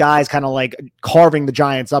had those guys kind of like carving the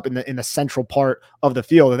Giants up in the central part of the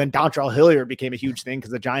field. And then Dontrell Hilliard became a huge thing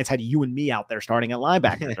because the Giants had you and me out there starting at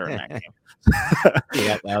linebacker during that game.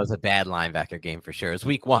 Yeah, that was a bad linebacker game for sure. It's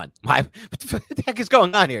week one. What the heck is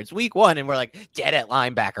going on here? It's week one, and we're like dead at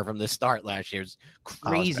linebacker from the start last year. It's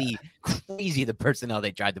crazy the personnel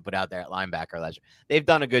they tried to put out there at linebacker last year. They've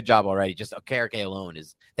done a good job already. Just Okereke alone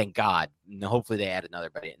is, thank God. And hopefully they add another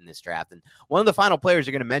in this draft. And one of the final players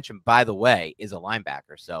you're going to mention, by the way, is a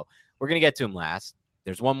linebacker. So we're going to get to him last.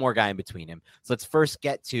 There's one more guy in between him. So let's first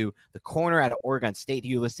get to the corner out of Oregon State, who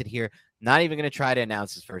you listed here. Not even going to try to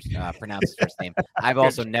pronounce his first name. I've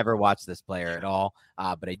also never watched this player at all,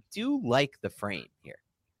 but I do like the frame here.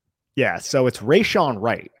 Yeah, so it's Rayshawn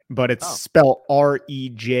Wright, but it's spelled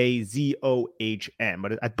Rejzohn.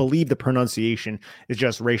 But I believe the pronunciation is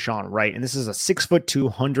just Rayshawn Wright. And this is a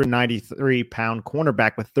 6'2", 193-pound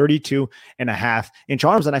cornerback with 32.5-inch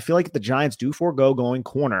arms. And I feel like if the Giants do forego going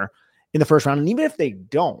corner in the first round, and even if they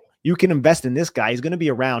don't, you can invest in this guy. He's going to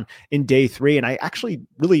be around in day 3. And I actually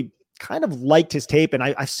really kind of liked his tape, and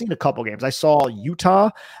I've seen a couple games. I saw Utah,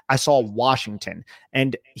 I saw Washington,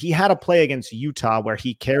 and he had a play against Utah where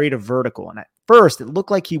he carried a vertical, and at first it looked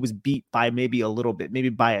like he was beat by maybe a little bit, maybe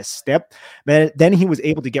by a step, but then he was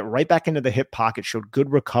able to get right back into the hip pocket, showed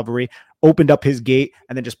good recovery, opened up his gate,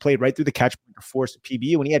 and then just played right through the catch point to force a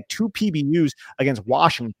PBU. And he had 2 PBUs against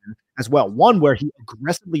Washington as well. One where he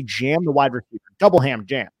aggressively jammed the wide receiver, double ham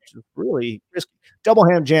jam, which is really risky. Double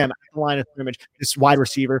ham jam at the line of scrimmage, this wide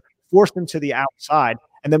receiver forced him to the outside,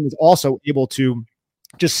 and then was also able to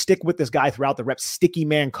just stick with this guy throughout the reps, sticky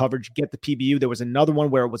man coverage, get the PBU. There was another one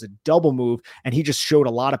where it was a double move, and he just showed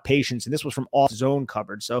a lot of patience, and this was from off zone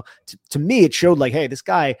coverage. So to me, it showed like, hey, this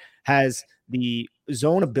guy has the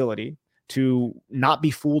zone ability to not be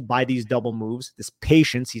fooled by these double moves, this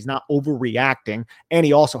patience. He's not overreacting. And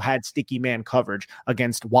he also had sticky man coverage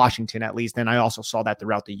against Washington, at least. And I also saw that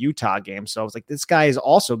throughout the Utah game. So I was like, this guy is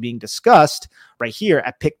also being discussed right here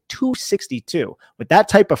at pick 262 with that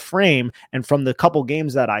type of frame. And from the couple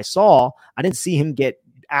games that I saw, I didn't see him get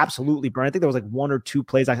absolutely burned. I think there was like 1 or 2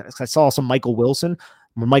 plays. I saw some Michael Wilson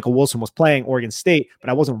when Michael Wilson was playing Oregon State, but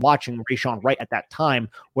I wasn't watching Rayshawn Wright at that time,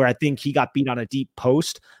 where I think he got beat on a deep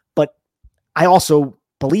post. But I also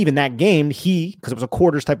believe in that game, because it was a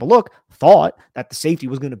quarters type of look, thought that the safety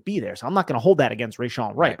was going to be there. So I'm not going to hold that against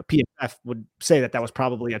Rayshawn Wright. But PFF would say that was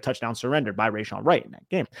probably a touchdown surrender by Rayshawn Wright in that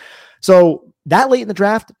game. So that late in the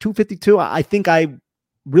draft, 252, I think I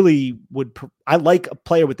really would. I like a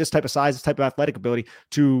player with this type of size, this type of athletic ability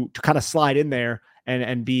to kind of slide in there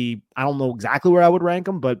and be, I don't know exactly where I would rank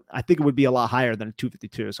him, but I think it would be a lot higher than a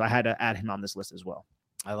 252. So I had to add him on this list as well.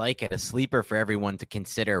 I like it. A sleeper for everyone to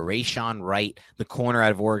consider. Rayshawn Wright, the corner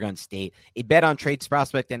out of Oregon State, a bet on traits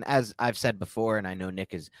prospect. And as I've said before, and I know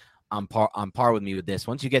Nick is on par with me with this,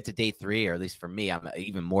 once you get to day 3, or at least for me, I'm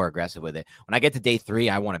even more aggressive with it. When I get to day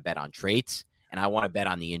 3, I want to bet on traits. And I want to bet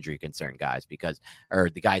on the injury concern guys, or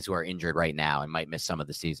the guys who are injured right now and might miss some of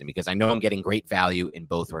the season, because I know I'm getting great value in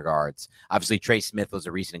both regards. Obviously, Trey Smith was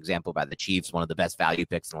a recent example by the Chiefs, one of the best value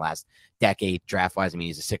picks in the last decade draft-wise. I mean,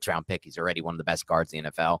 he's a 6th-round pick. He's already one of the best guards in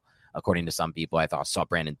the NFL, according to some people. I saw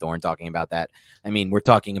Brandon Thorne talking about that. I mean, we're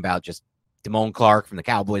talking about just Damone Clark from the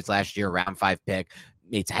Cowboys last year, round 5 pick.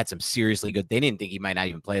 It's had some seriously good. They didn't think he might not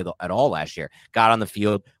even play at all last year. Got on the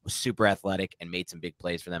field, was super athletic, and made some big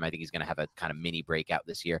plays for them. I think he's going to have a kind of mini breakout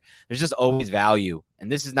this year. There's just always value,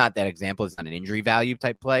 and this is not that example. It's not an injury value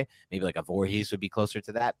type play. Maybe like a Voorhees would be closer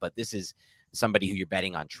to that, but this is somebody who you're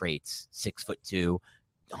betting on traits, 6'2",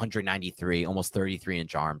 193, almost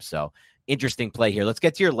 33-inch arms. So interesting play here. Let's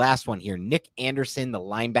get to your last one here. Nick Anderson, the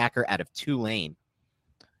linebacker out of Tulane.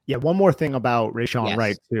 Yeah, one more thing about Rashawn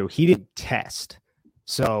Wright, too. He didn't test.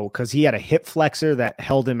 So, because he had a hip flexor that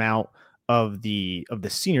held him out of the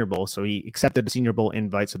Senior Bowl. So he accepted the Senior Bowl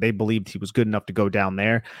invite. So they believed he was good enough to go down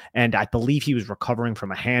there. And I believe he was recovering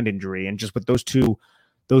from a hand injury. And just with those two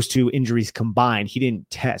injuries combined, he didn't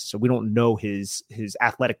test. So we don't know his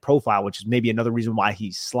athletic profile, which is maybe another reason why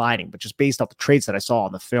he's sliding. But just based off the traits that I saw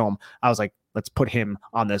on the film, I was like, let's put him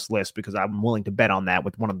on this list because I'm willing to bet on that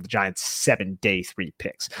with one of the Giants' 7-day 3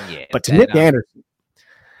 picks. Yeah, but to Nick Anderson,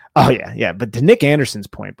 but to Nick Anderson's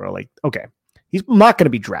point, bro, like, okay, he's not going to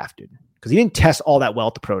be drafted because he didn't test all that well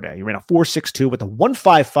at the pro day. He ran a 4.62 with a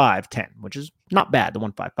 1.55 which is not bad, the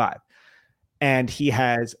 1.55. And he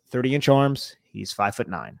has 30-inch arms. He's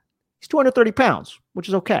 5'9". He's 230 pounds, which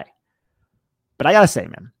is okay. But I got to say,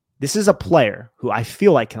 man, this is a player who I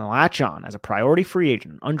feel like can latch on as a priority free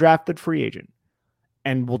agent, undrafted free agent,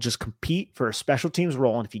 and will just compete for a special teams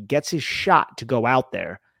role. And if he gets his shot to go out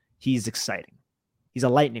there, he's exciting. He's a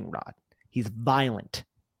lightning rod. He's violent.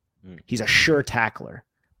 He's a sure tackler.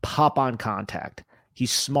 Pop on contact.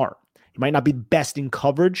 He's smart. He might not be best in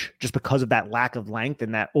coverage just because of that lack of length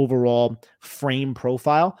and that overall frame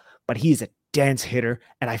profile, but he's a dense hitter.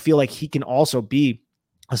 And I feel like he can also be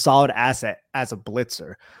a solid asset as a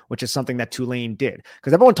blitzer, which is something that Tulane did.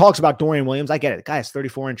 Because everyone talks about Dorian Williams. I get it. The guy has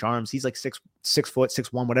 34-inch arms. He's like 6 foot,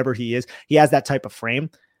 6'1", whatever he is. He has that type of frame.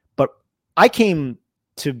 But I came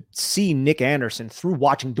to see Nick Anderson through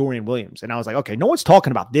watching Dorian Williams. And I was like, okay, no one's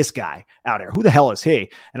talking about this guy out there. Who the hell is he?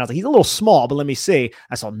 And I was like, he's a little small, but let me see.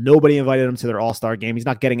 I saw nobody invited him to their all-star game. He's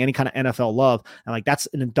not getting any kind of NFL love. And like, that's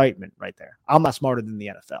an indictment right there. I'm not smarter than the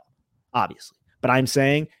NFL, obviously. But I'm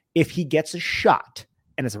saying if he gets a shot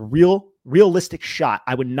and it's a realistic shot,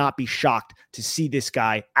 I would not be shocked to see this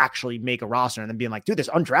guy actually make a roster and then being like, dude, this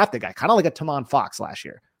undrafted guy, kind of like a Tamon Fox last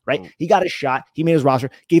year, right? He got his shot. He made his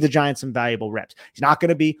roster, gave the Giants some valuable reps. He's not going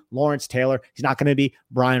to be Lawrence Taylor. He's not going to be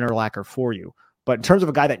Brian Urlacher for you. But in terms of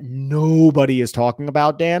a guy that nobody is talking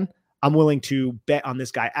about, Dan, I'm willing to bet on this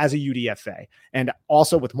guy as a UDFA. And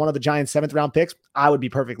also with one of the Giants' 7th round picks, I would be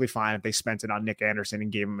perfectly fine if they spent it on Nick Anderson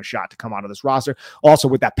and gave him a shot to come onto this roster. Also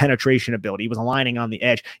with that penetration ability, he was aligning on the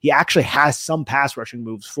edge. He actually has some pass rushing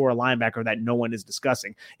moves for a linebacker that no one is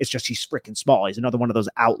discussing. It's just he's freaking small. He's another one of those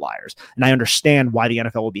outliers. And I understand why the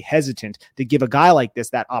NFL will be hesitant to give a guy like this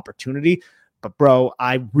that opportunity. But bro,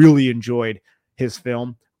 I really enjoyed his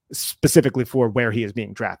film, specifically for where he is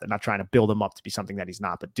being drafted, not trying to build him up to be something that he's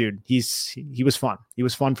not. But dude, he was fun. He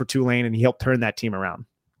was fun for Tulane, and he helped turn that team around.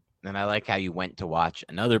 And I like how you went to watch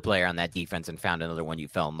another player on that defense and found another one you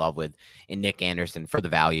fell in love with in Nick Anderson for the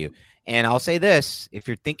value. And I'll say this, if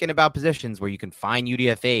you're thinking about positions where you can find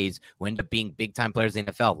UDFAs who end up being big-time players in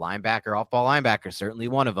the NFL, linebacker, off-ball linebacker, certainly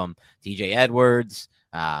one of them, TJ Edwards,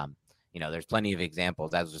 there's plenty of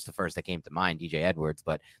examples. That was just the first that came to mind, DJ Edwards.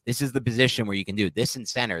 But this is the position where you can do this in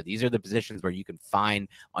center. These are the positions where you can find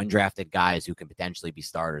undrafted guys who can potentially be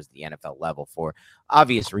starters at the NFL level for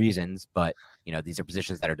obvious reasons. But, these are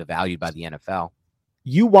positions that are devalued by the NFL.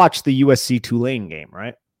 You watched the USC Tulane game,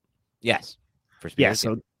 right? Yes.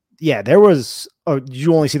 There was. Oh, did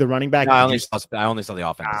you only see the running back? No, I only saw the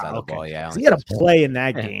offensive side of the ball. Yeah. So he had a play in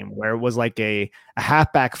that game where it was like a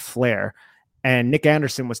halfback flare. And Nick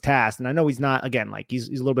Anderson was tasked. And I know he's not, again, like he's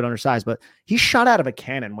a little bit undersized, but he's shot out of a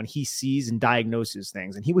cannon when he sees and diagnoses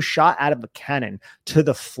things. And he was shot out of a cannon to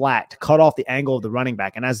the flat to cut off the angle of the running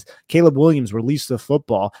back. And as Caleb Williams released the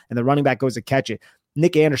football and the running back goes to catch it,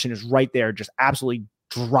 Nick Anderson is right there, just absolutely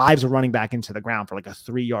drives a running back into the ground for like a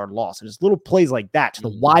 3-yard loss. And just little plays like that to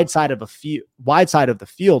the wide side of the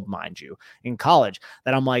field, mind you, in college,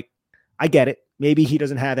 that I'm like, I get it. Maybe he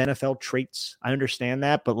doesn't have NFL traits. I understand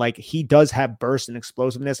that, but like he does have burst and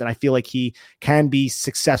explosiveness. And I feel like he can be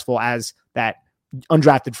successful as that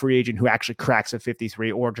undrafted free agent who actually cracks at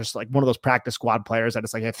 53, or just like one of those practice squad players that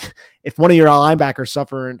it's like, if one of your linebackers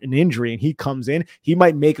suffer an injury and he comes in, he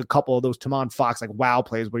might make a couple of those Tamon Fox, like wow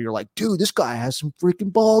plays where you're like, dude, this guy has some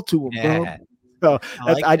freaking ball to him, bro. So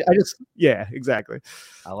exactly.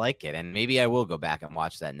 I like it. And maybe I will go back and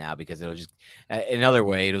watch that now because it'll just, another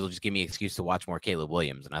way, it'll just give me an excuse to watch more Caleb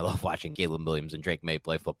Williams. And I love watching Caleb Williams and Drake May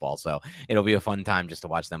play football. So it'll be a fun time just to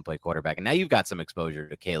watch them play quarterback. And now you've got some exposure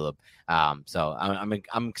to Caleb. So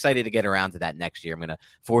I'm excited to get around to that next year. I'm going to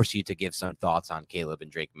force you to give some thoughts on Caleb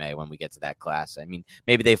and Drake May when we get to that class. I mean,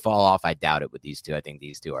 maybe they fall off. I doubt it with these two. I think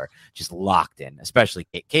these two are just locked in, especially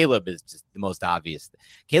Caleb is just the most obvious.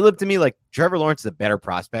 Caleb to me, like Trevor Lawrence is a better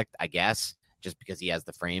prospect, I guess. just because he has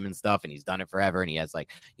the frame and stuff, and he's done it forever, and he has like,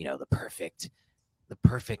 the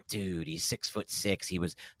perfect dude. He's 6'6". He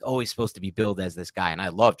was always supposed to be billed as this guy, and I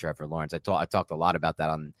love Trevor Lawrence. I talked a lot about that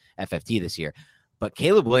on FFT this year. But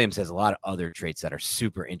Caleb Williams has a lot of other traits that are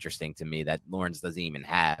super interesting to me that Lawrence doesn't even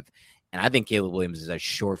have. And I think Caleb Williams is a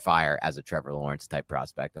surefire as a Trevor Lawrence type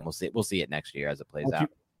prospect, and we'll see it next year as it plays out.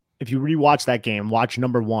 If you rewatch that game, watch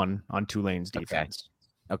number 1 on Tulane's defense.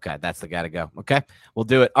 Okay, that's the guy to go. Okay, we'll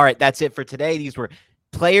do it. All right, that's it for today. These were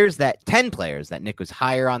 10 players that Nick was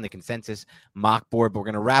higher on the consensus mock board. But we're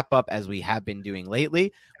going to wrap up as we have been doing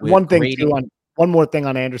lately. One more thing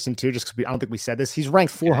on Anderson too, just because I don't think we said this. He's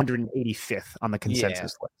ranked 485th on the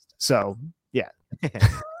consensus list. So yeah.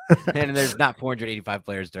 And there's not 485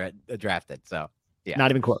 players drafted. So yeah,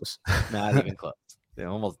 not even close. Not even close.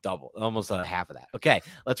 Almost double, almost half of that. Okay,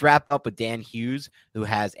 let's wrap up with Dan Hughes, who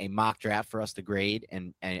has a mock draft for us to grade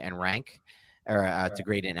and rank, or to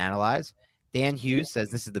grade and analyze. Dan Hughes says,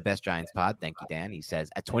 this is the best Giants pod. Thank you, Dan. He says,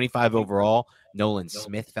 at 25 overall, Nolan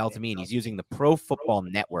Smith fell to me, and he's using the Pro Football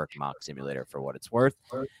Network mock simulator for what it's worth.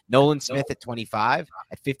 Nolan Smith at 25.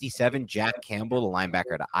 At 57, Jack Campbell, the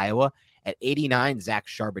linebacker at Iowa. At 89, Zach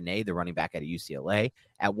Charbonnet, the running back at UCLA.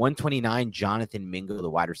 At 129, Jonathan Mingo, the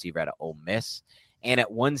wide receiver at Ole Miss. And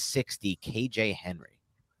at 160, KJ Henry.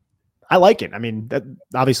 I like it. I mean,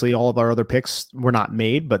 obviously all of our other picks were not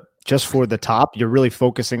made, but just for the top, you're really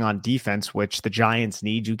focusing on defense, which the Giants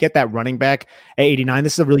need. You get that running back at 89.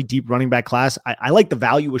 This is a really deep running back class. I like the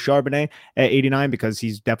value of Charbonnet at 89 because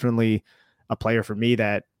he's definitely a player for me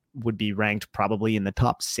that would be ranked probably in the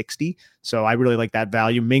top 60. So I really like that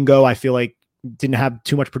value. Mingo, I feel like didn't have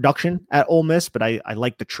too much production at Ole Miss, but I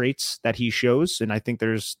like the traits that he shows. And I think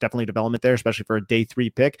there's definitely development there, especially for a day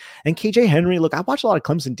 3 pick. And KJ Henry, look, I watched a lot of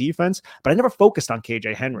Clemson defense, but I never focused on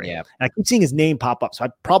KJ Henry. Yeah. And I keep seeing his name pop up. So I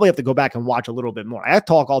probably have to go back and watch a little bit more. I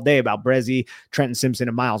talk all day about Brezzy, Trenton Simpson,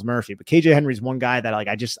 and Miles Murphy, but KJ Henry's one guy that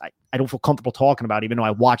I don't feel comfortable talking about, even though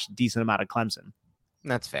I watched a decent amount of Clemson.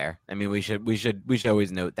 That's fair. I mean, we should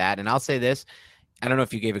always note that. And I'll say this, I don't know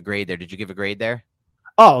if you gave a grade there. Did you give a grade there?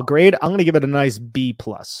 Oh, grade. I'm going to give it a nice B+.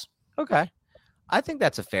 Okay. I think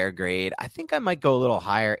that's a fair grade. I think I might go a little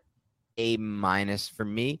higher, A- for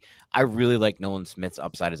me. I really like Nolan Smith's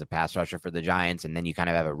upside as a pass rusher for the Giants, and then you kind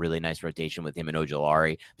of have a really nice rotation with him and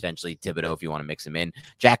Ojulari, potentially Thibodeau if you want to mix him in.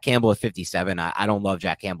 Jack Campbell at 57. I don't love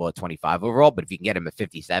Jack Campbell at 25 overall, but if you can get him at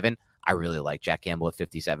 57, I really like Jack Campbell at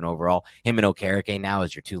 57 overall. Him and Okereke now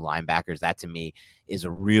as your 2 linebackers. That to me is a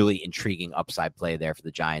really intriguing upside play there for the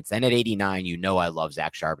Giants. Then at 89, I love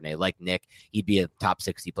Zach Charbonnet. Like Nick, he'd be a top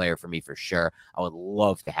 60 player for me for sure. I would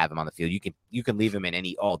love to have him on the field. You can leave him in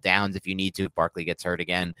any all downs if you need to. If Barkley gets hurt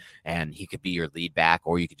again, and he could be your lead back,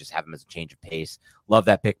 or you could just have him as a change of pace. Love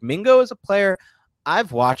that pick. Mingo is a player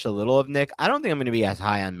I've watched a little of Nick. I don't think I'm going to be as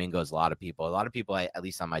high on Mingo as a lot of people. A lot of people, at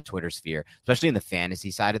least on my Twitter sphere, especially in the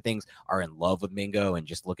fantasy side of things, are in love with Mingo and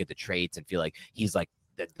just look at the traits and feel like he's like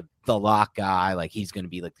the lock guy. Like he's going to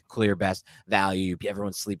be like the clear best value.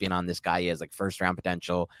 Everyone's sleeping on this guy. He has like first round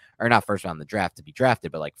potential, or not first round in the draft to be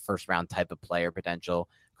drafted, but like first round type of player potential,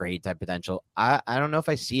 grade type potential. I don't know if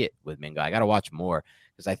I see it with Mingo. I got to watch more,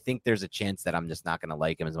 because I think there's a chance that I'm just not going to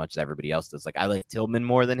like him as much as everybody else does. Like I like Tillman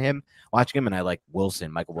more than him watching him, and I like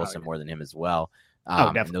Michael Wilson more than him as well.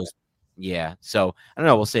 Definitely. So I don't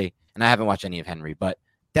know. We'll see. And I haven't watched any of Henry, but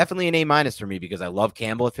definitely an A- for me, because I love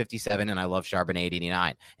Campbell at 57 and I love Charbonnet at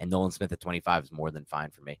 89, and Nolan Smith at 25 is more than fine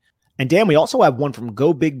for me. And Dan, we also have one from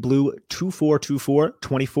Go Big Blue 2424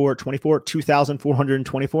 2424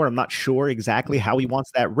 2424. I'm not sure exactly how he wants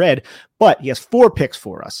that read, but he has 4 picks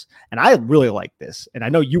for us. And I really like this. And I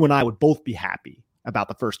know you and I would both be happy about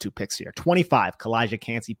the first 2 picks here. 25, Kalijah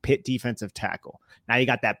Kancey, Pitt defensive tackle. Now you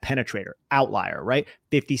got that penetrator, outlier, right?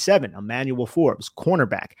 57, Emmanuel Forbes,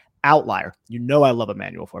 cornerback, outlier. I love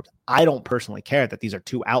Emmanuel Forbes. I don't personally care that these are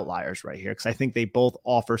 2 outliers right here, because I think they both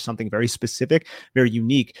offer something very specific, very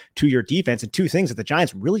unique to your defense, and 2 things that the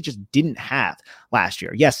Giants really just didn't have last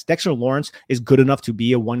year. Yes, Dexter Lawrence is good enough to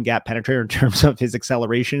be a 1-gap penetrator in terms of his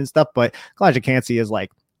acceleration and stuff, but Kalijah Kancey is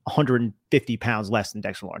like 150 pounds less than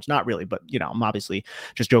Dexter Lawrence. Not really, but I'm obviously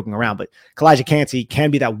just joking around. But Kalijah Kancey can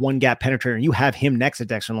be that 1-gap penetrator, and you have him next to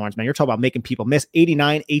Dexter Lawrence, man. You're talking about making people miss.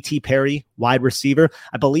 89, A.T. Perry, wide receiver.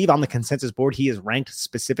 I believe on the consensus board, he is ranked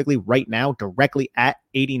specifically right now directly at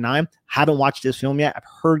 89. Haven't watched this film yet.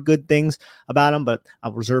 I've heard good things about him, but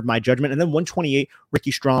I'll reserve my judgment. And then 128, Ricky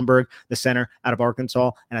Stromberg, the center out of Arkansas.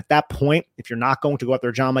 And at that point, if you're not going to go out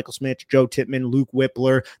there, John Michael Smith, Joe Tippmann, Luke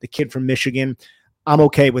Whippler, the kid from Michigan, I'm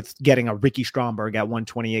okay with getting a Ricky Stromberg at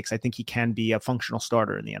 128, because I think he can be a functional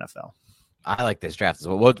starter in the NFL. I like this draft as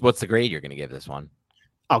well. What's the grade you're going to give this one?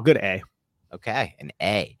 Oh, good A. Okay, an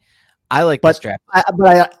A. I like this draft.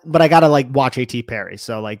 But I gotta like watch A.T. Perry,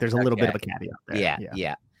 so like there's a little bit of a caveat there.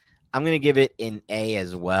 Yeah. I'm gonna give it an A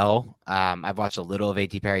as well. I've watched a little of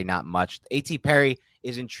A.T. Perry, not much. A.T. Perry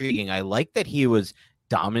is intriguing. I like that he was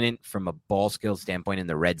dominant from a ball skill standpoint in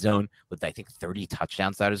the red zone with, I think, 30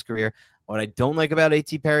 touchdowns throughout his career. What I don't like about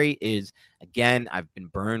A.T. Perry is, again, I've been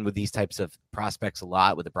burned with these types of prospects a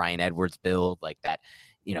lot with the Brian Edwards build, like that.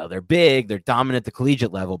 They're big, they're dominant at the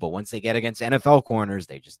collegiate level, but once they get against NFL corners,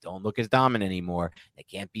 they just don't look as dominant anymore. They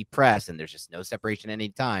can't be pressed, and there's just no separation any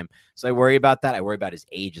time. So I worry about that. I worry about his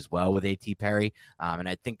age as well with A.T. Perry. And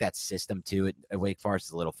I think that system, too, at Wake Forest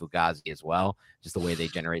is a little Fugazi as well, just the way they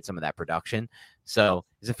generate some of that production. So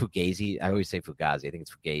is it Fugazi? I always say Fugazi. I think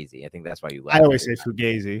it's Fugazi. I think that's why you laugh. I always say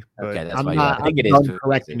Fugazi. Okay, that's I'm why not, I think I'm it is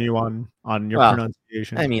correcting you on your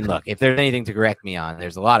pronunciation. I mean, look, if there's anything to correct me on,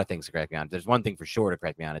 there's a lot of things to correct me on. There's one thing for sure to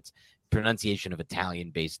correct me on. It's pronunciation of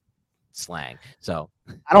Italian-based slang. So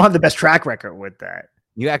I don't have the best track record with that.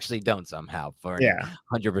 You actually don't somehow for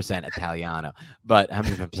 100% Italiano, but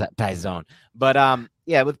 100% Paisone. But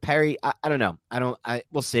with Perry, I don't know.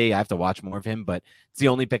 We'll see. I have to watch more of him, but it's the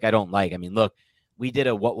only pick I don't like. I mean, look, we did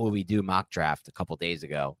a What Will We Do mock draft a couple days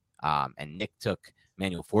ago, and Nick took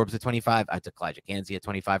Manuel Forbes at 25. I took Elijah Kanzi at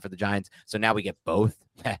 25 for the Giants. So now we get both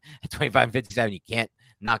at 25 and 57. You can't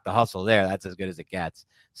knock the hustle there. That's as good as it gets.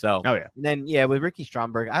 So, and then, with Ricky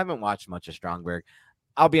Stromberg, I haven't watched much of Stromberg.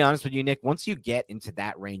 I'll be honest with you, Nick, once you get into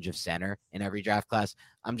that range of center in every draft class,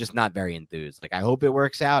 I'm just not very enthused. Like, I hope it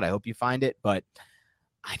works out. I hope you find it, but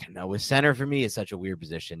I don't know. With center for me is such a weird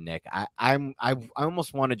position, Nick. I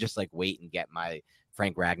almost want to just like wait and get my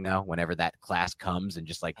Frank Ragnow whenever that class comes and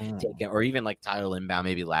just like take it, or even like Tyler Linbaum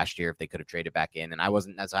maybe last year if they could have traded back in. And I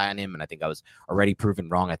wasn't as high on him, and I think I was already proven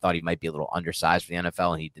wrong. I thought he might be a little undersized for the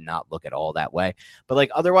NFL, and he did not look at all that way. But like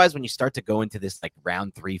otherwise, when you start to go into this like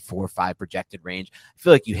round 3, 4, 5 projected range, I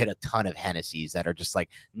feel like you hit a ton of Hennessy's that are just like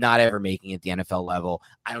not ever making it the NFL level.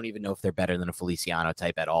 I don't even know if they're better than a Feliciano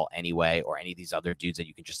type at all anyway, or any of these other dudes that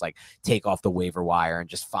you can just like take off the waiver wire and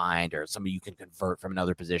just find, or somebody you can convert from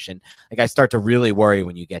another position. Like I start to really worry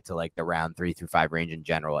when you get to like the round 3 through 5 range in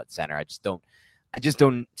general at center. I just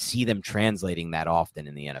don't see them translating that often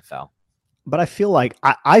in the NFL. But I feel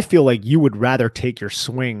like you would rather take your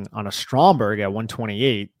swing on a Stromberg at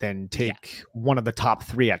 128 than take one of the top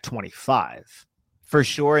 3 at 25. For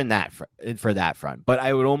sure in that for that front. But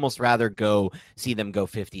I would almost rather see them go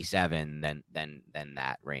 57 than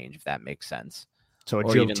that range, if that makes sense. So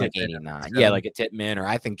or even like 89. Yeah, like a Tippmann, or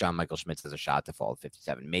I think John Michael Schmitz has a shot to fall to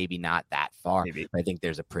 57. Maybe not that far. Maybe. But I think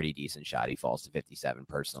there's a pretty decent shot he falls to 57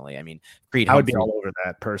 personally. I mean, Creed I would be all over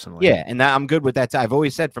that personally. Yeah, and I'm good with that. I've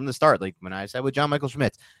always said from the start, like when I said with John Michael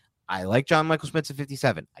Schmitz, I like John Michael Schmitz at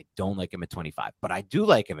 57. I don't like him at 25, but I do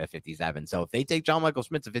like him at 57. So if they take John Michael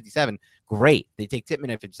Schmitz at 57, great. They take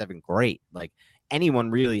Tippmann at 57, great. Like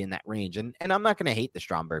anyone really in that range. And I'm not going to hate the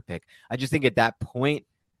Stromberg pick. I just think at that point,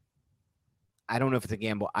 I don't know if it's a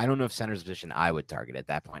gamble. I don't know if center's position I would target at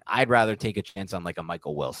that point. I'd rather take a chance on like a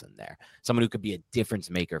Michael Wilson there, someone who could be a difference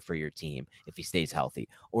maker for your team if he stays healthy,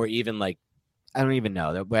 or even like, I don't even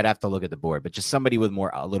know. I'd have to look at the board, but just somebody with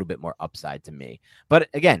a little bit more upside to me. But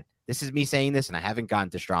again, this is me saying this, and I haven't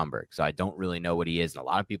gotten to Stromberg, so I don't really know what he is, and a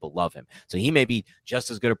lot of people love him. So he may be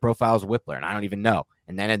just as good a profile as Whippler, and I don't even know.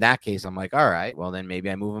 And then in that case, I'm like, all right, well then maybe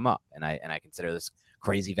I move him up, and I consider this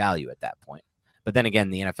crazy value at that point. But then again,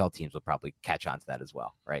 the NFL teams will probably catch on to that as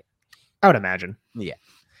well, right? I would imagine. Yeah.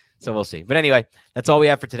 So we'll see. But anyway, that's all we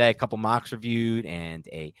have for today. A couple mocks reviewed and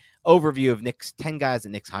a overview of Nick's 10 guys that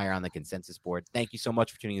Nick's higher on the consensus board. Thank you so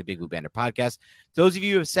much for tuning in to the Big Blue Banner podcast. Those of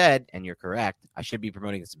you who have said, and you're correct, I should be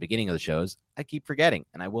promoting this at the beginning of the shows. I keep forgetting,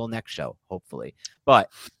 and I will next show, hopefully. But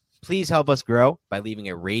please help us grow by leaving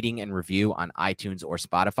a rating and review on iTunes or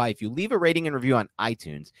Spotify. If you leave a rating and review on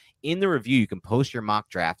iTunes, in the review, you can post your mock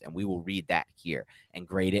draft, and we will read that here and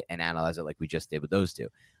grade it and analyze it like we just did with those two.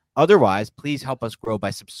 Otherwise, please help us grow by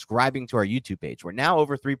subscribing to our YouTube page. We're now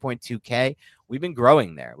over 3.2K. We've been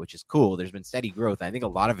growing there, which is cool. There's been steady growth. I think a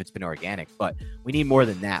lot of it's been organic, but we need more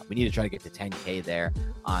than that. We need to try to get to 10K there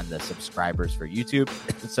on the subscribers for YouTube.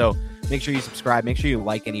 So make sure you subscribe. Make sure you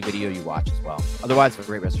like any video you watch as well. Otherwise, have a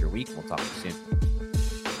great rest of your week. We'll talk to you soon.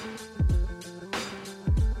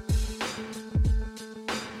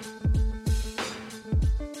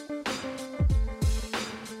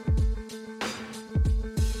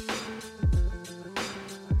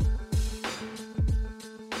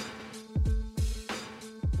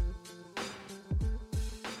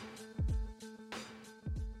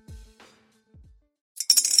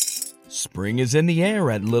 Spring is in the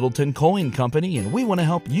air at Littleton Coin Company, and we want to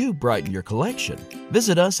help you brighten your collection.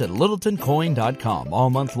 Visit us at littletoncoin.com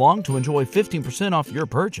all month long to enjoy 15% off your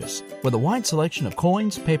purchase. With a wide selection of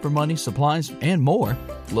coins, paper money, supplies, and more,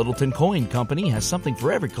 Littleton Coin Company has something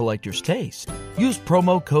for every collector's taste. Use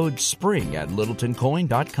promo code SPRING at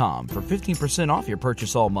littletoncoin.com for 15% off your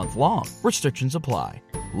purchase all month long. Restrictions apply.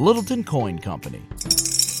 Littleton Coin Company.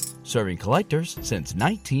 Serving collectors since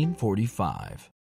 1945.